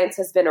Football Alliance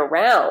has been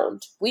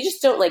around. We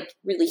just don't, like,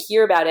 really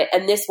hear about it.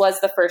 And this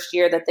was the first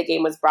year that the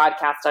game was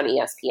broadcast on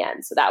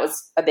ESPN. So that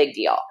was a big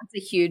deal.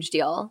 That's a huge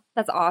deal.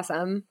 That's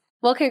awesome.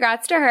 Well,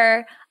 congrats to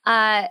her.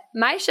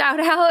 My shout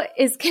out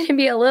is going to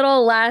be a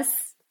little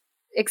less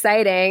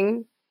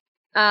exciting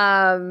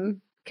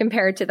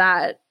compared to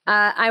that.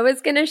 I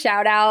was going to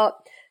shout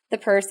out the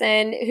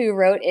person who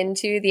wrote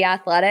into The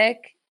Athletic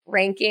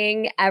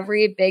ranking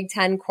every Big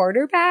Ten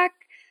quarterback.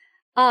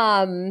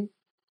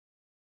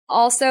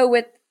 Also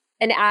with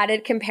an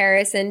added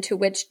comparison to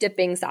which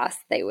dipping sauce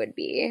they would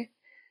be.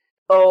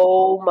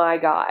 Oh my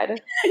God.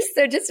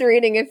 So just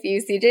reading a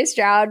few. CJ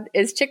Stroud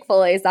is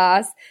Chick-fil-A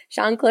sauce.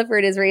 Sean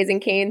Clifford is Raising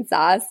Cane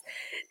sauce.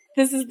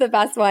 This is the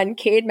best one.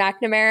 Cade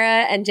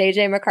McNamara and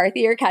JJ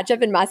McCarthy are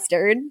ketchup and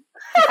mustard.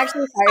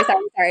 Actually,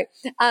 sorry.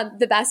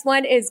 The best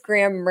one is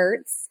Graham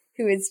Mertz,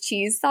 who is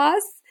cheese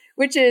sauce,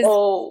 which is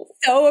so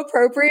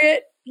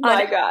appropriate.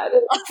 My God.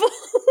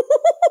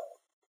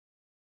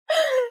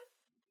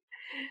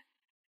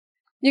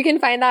 You can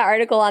find that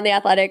article on The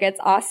Athletic. It's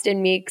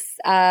Austin Meek's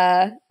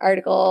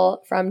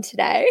article from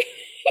today.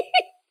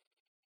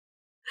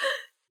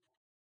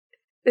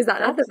 Is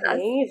that not the best?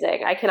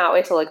 Amazing. I cannot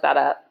wait to look that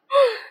up.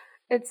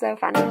 It's so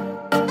funny.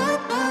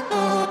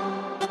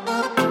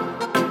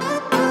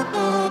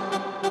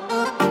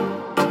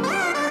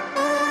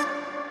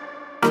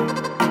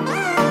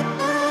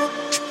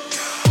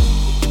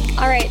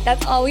 All right,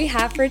 that's all we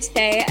have for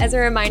today. As a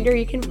reminder,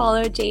 you can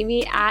follow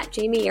Jamie at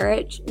Jamie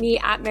Urich, me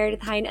at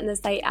Meredith Hine, and the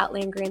site at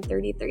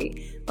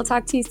Landgren33. We'll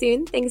talk to you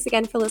soon. Thanks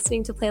again for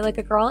listening to Play Like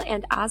a Girl,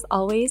 and as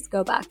always,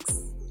 go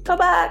Bucks. Go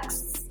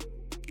Bucks!